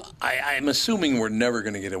 I'm assuming we're never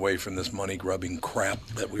going to get away from this money grubbing crap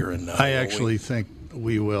that we're in now. I actually think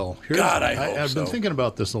we will. I hope I've been thinking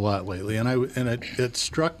about this a lot lately, and it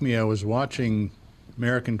struck me. I was watching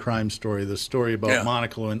American Crime Story, the story about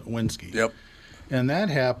Monica Lewinsky. Yep. And that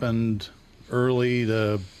happened early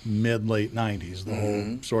to late 90s. The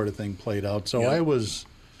whole sort of thing played out. So I was,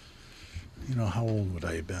 how old would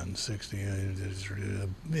I have been? 60,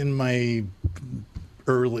 in my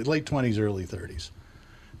late 20s, early 30s.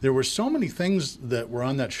 There were so many things that were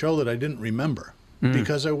on that show that I didn't remember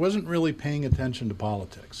because I wasn't really paying attention to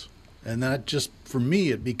politics. And that just, for me,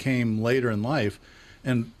 it became later in life.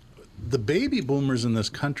 And the baby boomers in this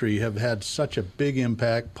country have had such a big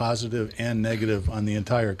impact, positive and negative, on the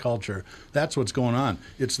entire culture. That's what's going on.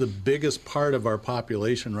 It's the biggest part of our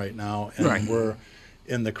population right now, and we're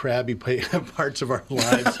in the crabby parts of our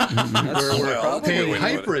lives where we're paying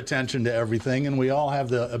hyper attention to everything, and we all have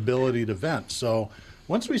the ability to vent. So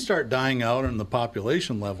once we start dying out and the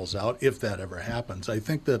population levels out, if that ever happens, I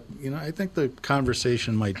think that I think the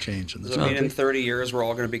conversation might change in this country. In 30 years, we're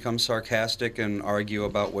all going to become sarcastic and argue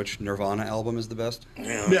about which Nirvana album is the best.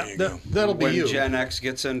 That'll be when you. Gen X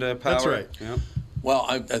gets into power. That's right. Yeah. Well,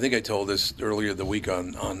 I think I told this earlier the week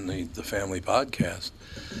on the family podcast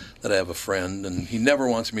that I have a friend, and he never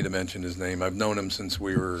wants me to mention his name. I've known him since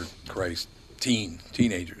we were,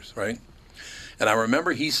 teenagers, right? And I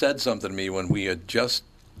remember he said something to me when we had just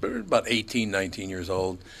about 18, 19 years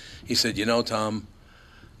old. He said, Tom,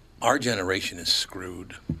 our generation is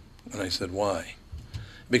screwed. And I said, why?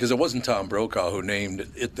 Because it wasn't Tom Brokaw who named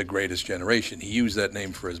it the greatest generation. He used that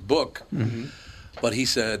name for his book. But he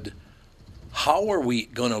said, how are we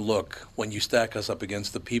going to look when you stack us up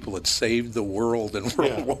against the people that saved the world in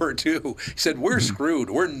World War II? He said, we're screwed.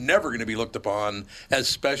 We're never going to be looked upon as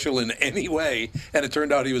special in any way. And it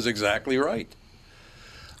turned out he was exactly right.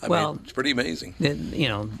 I mean, it's pretty amazing.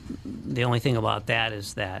 The only thing about that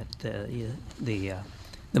is that the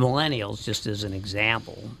millennials, just as an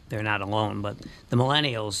example, they're not alone, but the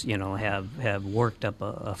millennials, have worked up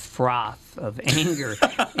a froth of anger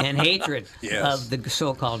and hatred of the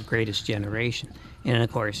so-called greatest generation. And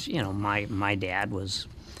of course, my dad was.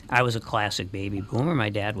 I was a classic baby boomer. My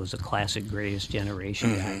dad was a classic greatest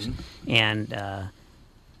generation guys, and.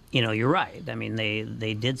 You're right. I mean,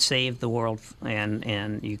 they did save the world,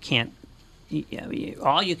 and you can't.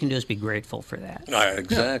 All you can do is be grateful for that.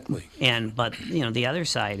 Exactly. But the other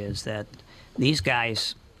side is that these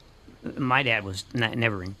guys. My dad was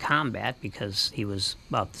never in combat because he was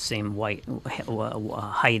about the same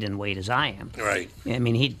height and weight as I am. Right. I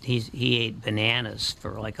mean, he ate bananas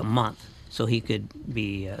for like a month. So he could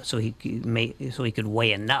be, so he could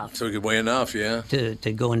weigh enough. So he could weigh enough, yeah.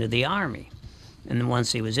 To go into the Army. And then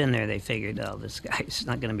once he was in there, they figured, this guy's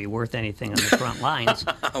not going to be worth anything on the front lines.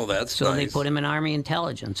 That's so nice. They put him in Army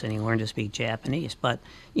intelligence, and he learned to speak Japanese. But,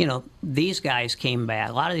 these guys came back,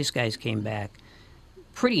 a lot of these guys came back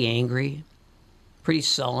pretty angry, pretty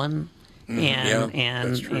sullen,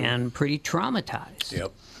 and pretty traumatized.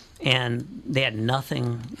 Yep. And they had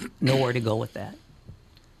nowhere to go with that.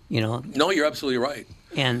 No, you're absolutely right.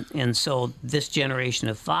 And so this generation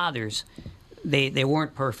of fathers, they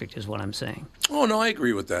weren't perfect, is what I'm saying. Oh, no, I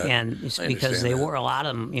agree with that. And it's because they were, a lot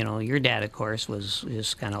of them, your dad, of course, was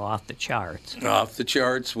just kind of off the charts. Off the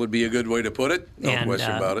charts would be a good way to put it. No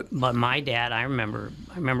question about it. But my dad, I remember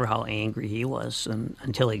how angry he was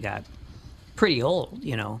until he got pretty old,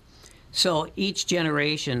 So each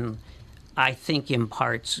generation, I think,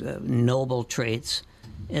 imparts noble traits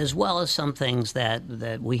as well as some things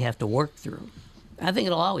that we have to work through. I think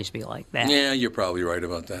it'll always be like that. Yeah, you're probably right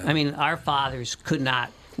about that. I mean, our fathers could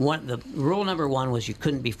not. The rule number one was you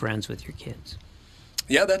couldn't be friends with your kids.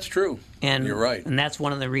 Yeah, that's true. And you're right. And that's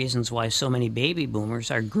one of the reasons why so many baby boomers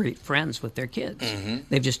are great friends with their kids.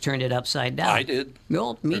 They've just turned it upside down. I did.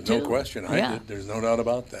 No, me There's too. No question. I did. There's no doubt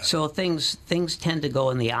about that. So things tend to go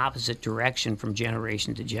in the opposite direction from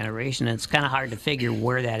generation to generation, and it's kind of hard to figure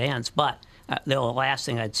where that ends. But the last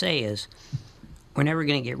thing I'd say is we're never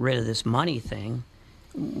going to get rid of this money thing.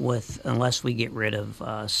 unless we get rid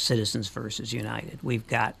of Citizens versus United. We've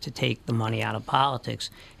got to take the money out of politics.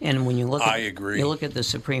 And when you look I agree. You look at the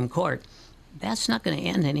Supreme Court, that's not going to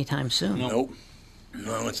end anytime soon. Nope.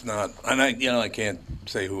 No, it's not. And I can't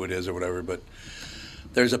say who it is or whatever, but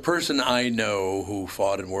there's a person I know who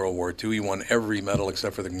fought in World War II. He won every medal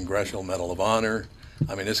except for the Congressional Medal of Honor.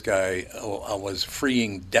 I mean, this guy was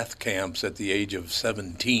freeing death camps at the age of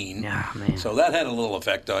 17. Yeah, man. So that had a little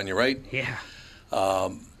effect on you, right? Yeah.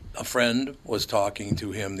 A friend was talking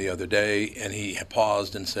to him the other day, and he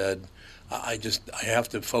paused and said, I have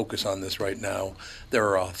to focus on this right now.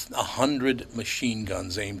 There are 100 machine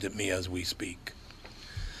guns aimed at me as we speak.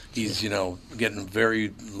 He's, getting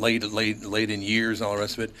very late in years and all the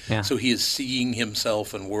rest of it. Yeah. So he is seeing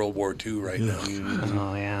himself in World War II right now.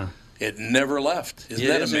 Oh, yeah. It never left. Isn't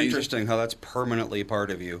that amazing? It is interesting how that's permanently part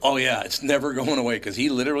of you. Oh, yeah. It's never going away because he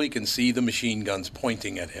literally can see the machine guns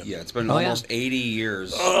pointing at him. Yeah, it's been almost 80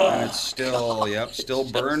 years. And it's still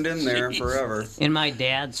burned in there forever. In my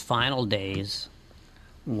dad's final days,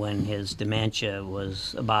 when his dementia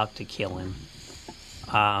was about to kill him,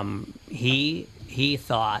 he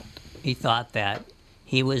thought that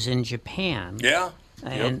he was in Japan. Yeah.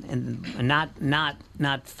 And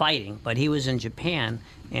not fighting, but he was in Japan,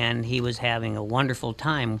 and he was having a wonderful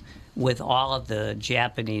time with all of the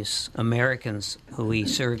Japanese Americans who he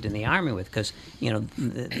served in the army with, because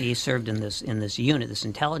he served in this unit, this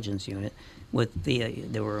intelligence unit.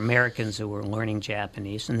 There were Americans who were learning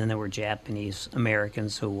Japanese, and then there were Japanese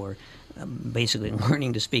Americans who were basically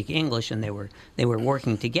learning to speak English, and they were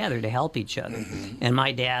working together to help each other. Mm-hmm. And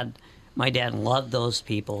my dad loved those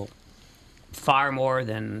people far more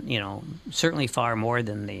than certainly far more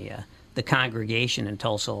than the congregation in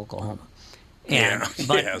Tulsa, Oklahoma. And,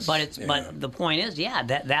 but the point is,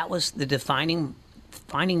 that was the defining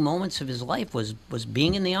moments of his life was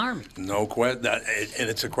being in the Army. No question, and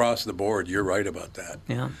it's across the board. You're right about that.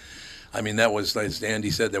 Yeah. I mean, that was, as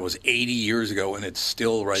Andy said, that was 80 years ago, and it's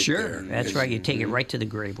still right there. Sure, that's right. You take it right to the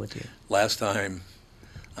grave with you. Last time,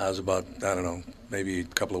 I was about, maybe a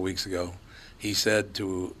couple of weeks ago, he said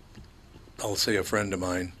to, I'll say a friend of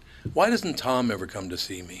mine, why doesn't Tom ever come to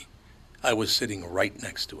see me? I was sitting right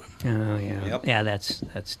next to him. Oh, yeah. Yep. Yeah, that's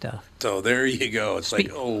tough. So there you go. It's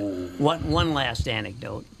One last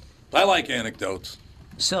anecdote. I like anecdotes.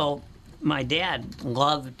 So my dad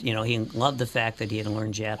loved, he loved the fact that he had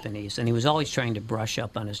learned Japanese, and he was always trying to brush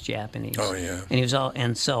up on his Japanese. Oh, yeah.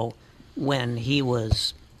 And so when he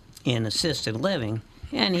was in assisted living,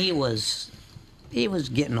 and he was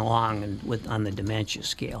getting along on the dementia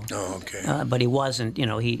scale. Oh, okay. But he wasn't,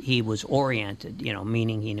 he was oriented,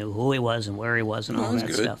 meaning he knew who he was and where he was and all that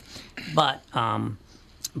good. stuff.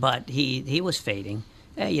 But he was fading.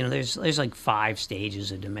 There's like 5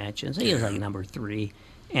 stages of dementia. So he was like number 3,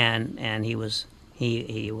 and he was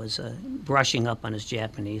brushing up on his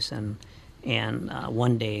Japanese. And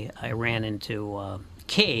one day I ran into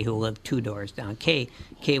Kay, who lived 2 doors down. Kay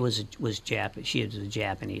was Japanese. She was a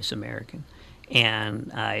Japanese American.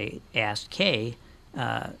 And I asked Kay,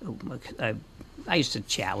 I used to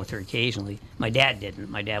chat with her occasionally. My dad didn't.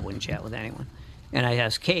 My dad wouldn't chat with anyone. And I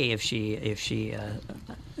asked Kay if she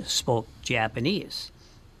spoke Japanese.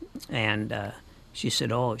 And she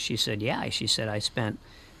said, yeah. She said, I spent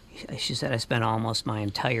almost my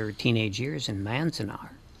entire teenage years in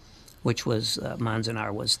Manzanar, which was,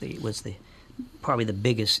 Manzanar was the probably the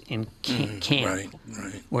biggest in camp,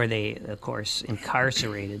 right. where they, of course,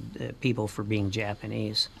 incarcerated people for being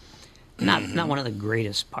Japanese. Not one of the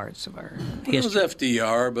greatest parts of our history. It was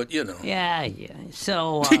FDR, but Yeah.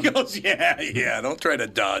 So he goes, yeah. Don't try to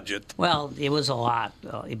dodge it. Well, it was a lot,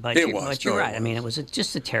 but you're right. I mean, it was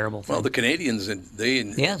just a terrible thing. Well, the Canadians,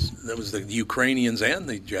 yes, that was the Ukrainians and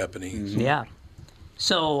the Japanese. Yeah.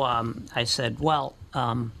 So I said, well.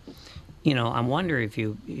 I'm wondering if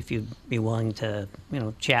you'd be willing to,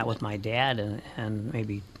 chat with my dad and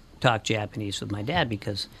maybe talk Japanese with my dad,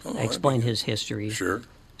 because I explained his history. Sure.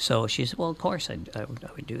 So she said, well, of course I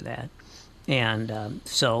would do that. And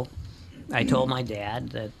so I told my dad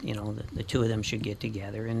that, the 2 of them should get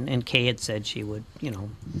together. And Kay had said she would,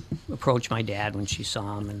 approach my dad when she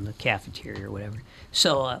saw him in the cafeteria or whatever.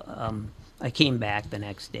 So I came back the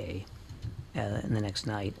next day, and the next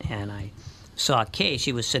night, and I saw Kay.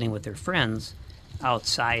 She was sitting with her friends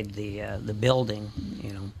outside the building,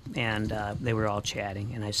 and they were all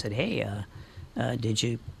chatting. And I said, hey, did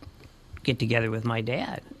you get together with my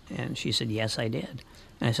dad? And she said, yes, I did.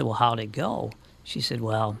 And I said, well, how'd it go? She said,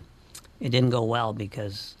 well, it didn't go well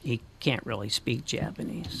because he can't really speak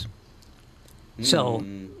Japanese. So,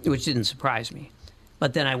 which didn't surprise me.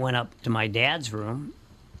 But then I went up to my dad's room,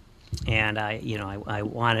 and I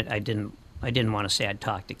didn't I didn't want to say I'd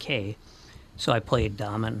talked to Kay. So I played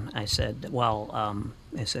dumb, and I said,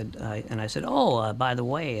 oh, by the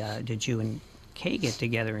way, did you and Kay get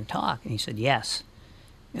together and talk? And he said, yes.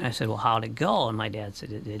 And I said, well, how'd it go? And my dad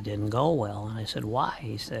said, it didn't go well. And I said, why?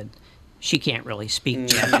 He said, she can't really speak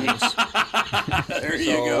Japanese. There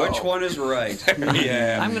you go. Which one is right?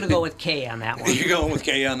 Yeah. I'm going to go with Kay on that one. You're going with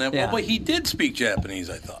Kay on that Yeah. one? Well, but he did speak Japanese,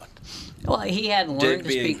 I thought. Well, he had learned to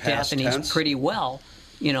being speak past Japanese tense? pretty well,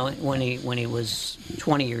 when he was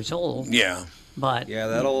 20 years old. Yeah. But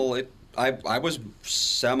Yeah, I was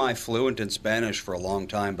semi-fluent in Spanish for a long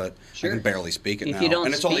time, but I can barely speak it If now. you don't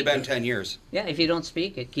And it's only speak been it- 10 years. yeah, if you don't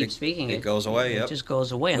speak it, keep speaking it. It goes away, It yep. just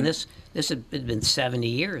goes away. And this had been 70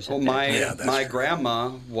 years. Well, at that time. that's my true.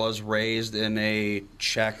 grandma was raised in a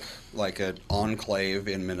Czech, like an enclave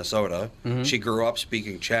in Minnesota. Mm-hmm. She grew up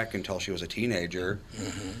speaking Czech until she was a teenager.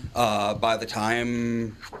 By the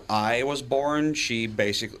time I was born, she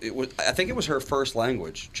basically I think it was her first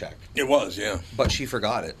language, Czech, It was, yeah. but she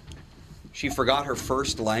forgot it. She forgot her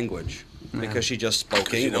first language because she just spoke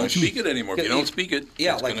Because you English. don't speak it anymore. If you don't speak it,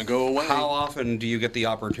 Yeah, it's like going to go away. how often do you get the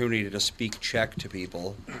opportunity to speak Czech to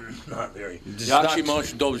people? Not very. Just not-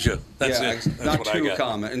 Yakshimash Dobja. That's yeah, it. That's not what I too got.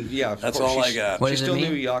 common. And yeah, of That's course, all I she's- got. What She does it still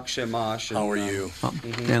mean? knew Yakshimash. How are you?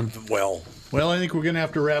 Yeah. Well. Well, I think we're going to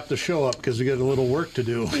have to wrap the show up because we got a little work to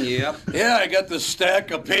do. Yep. Yeah, I got the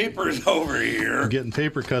stack of papers over here. Getting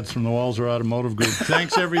paper cuts from the Walzer Automotive Group.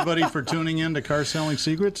 Thanks, everybody, for tuning in to Car Selling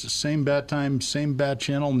Secrets. Same bat time, same bat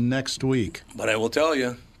channel next week. But I will tell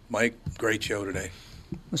you, Mike, great show today.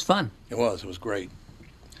 It was fun. It was. It was great.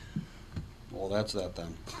 Well, that's that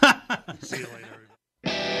then. See you later,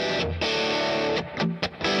 everybody.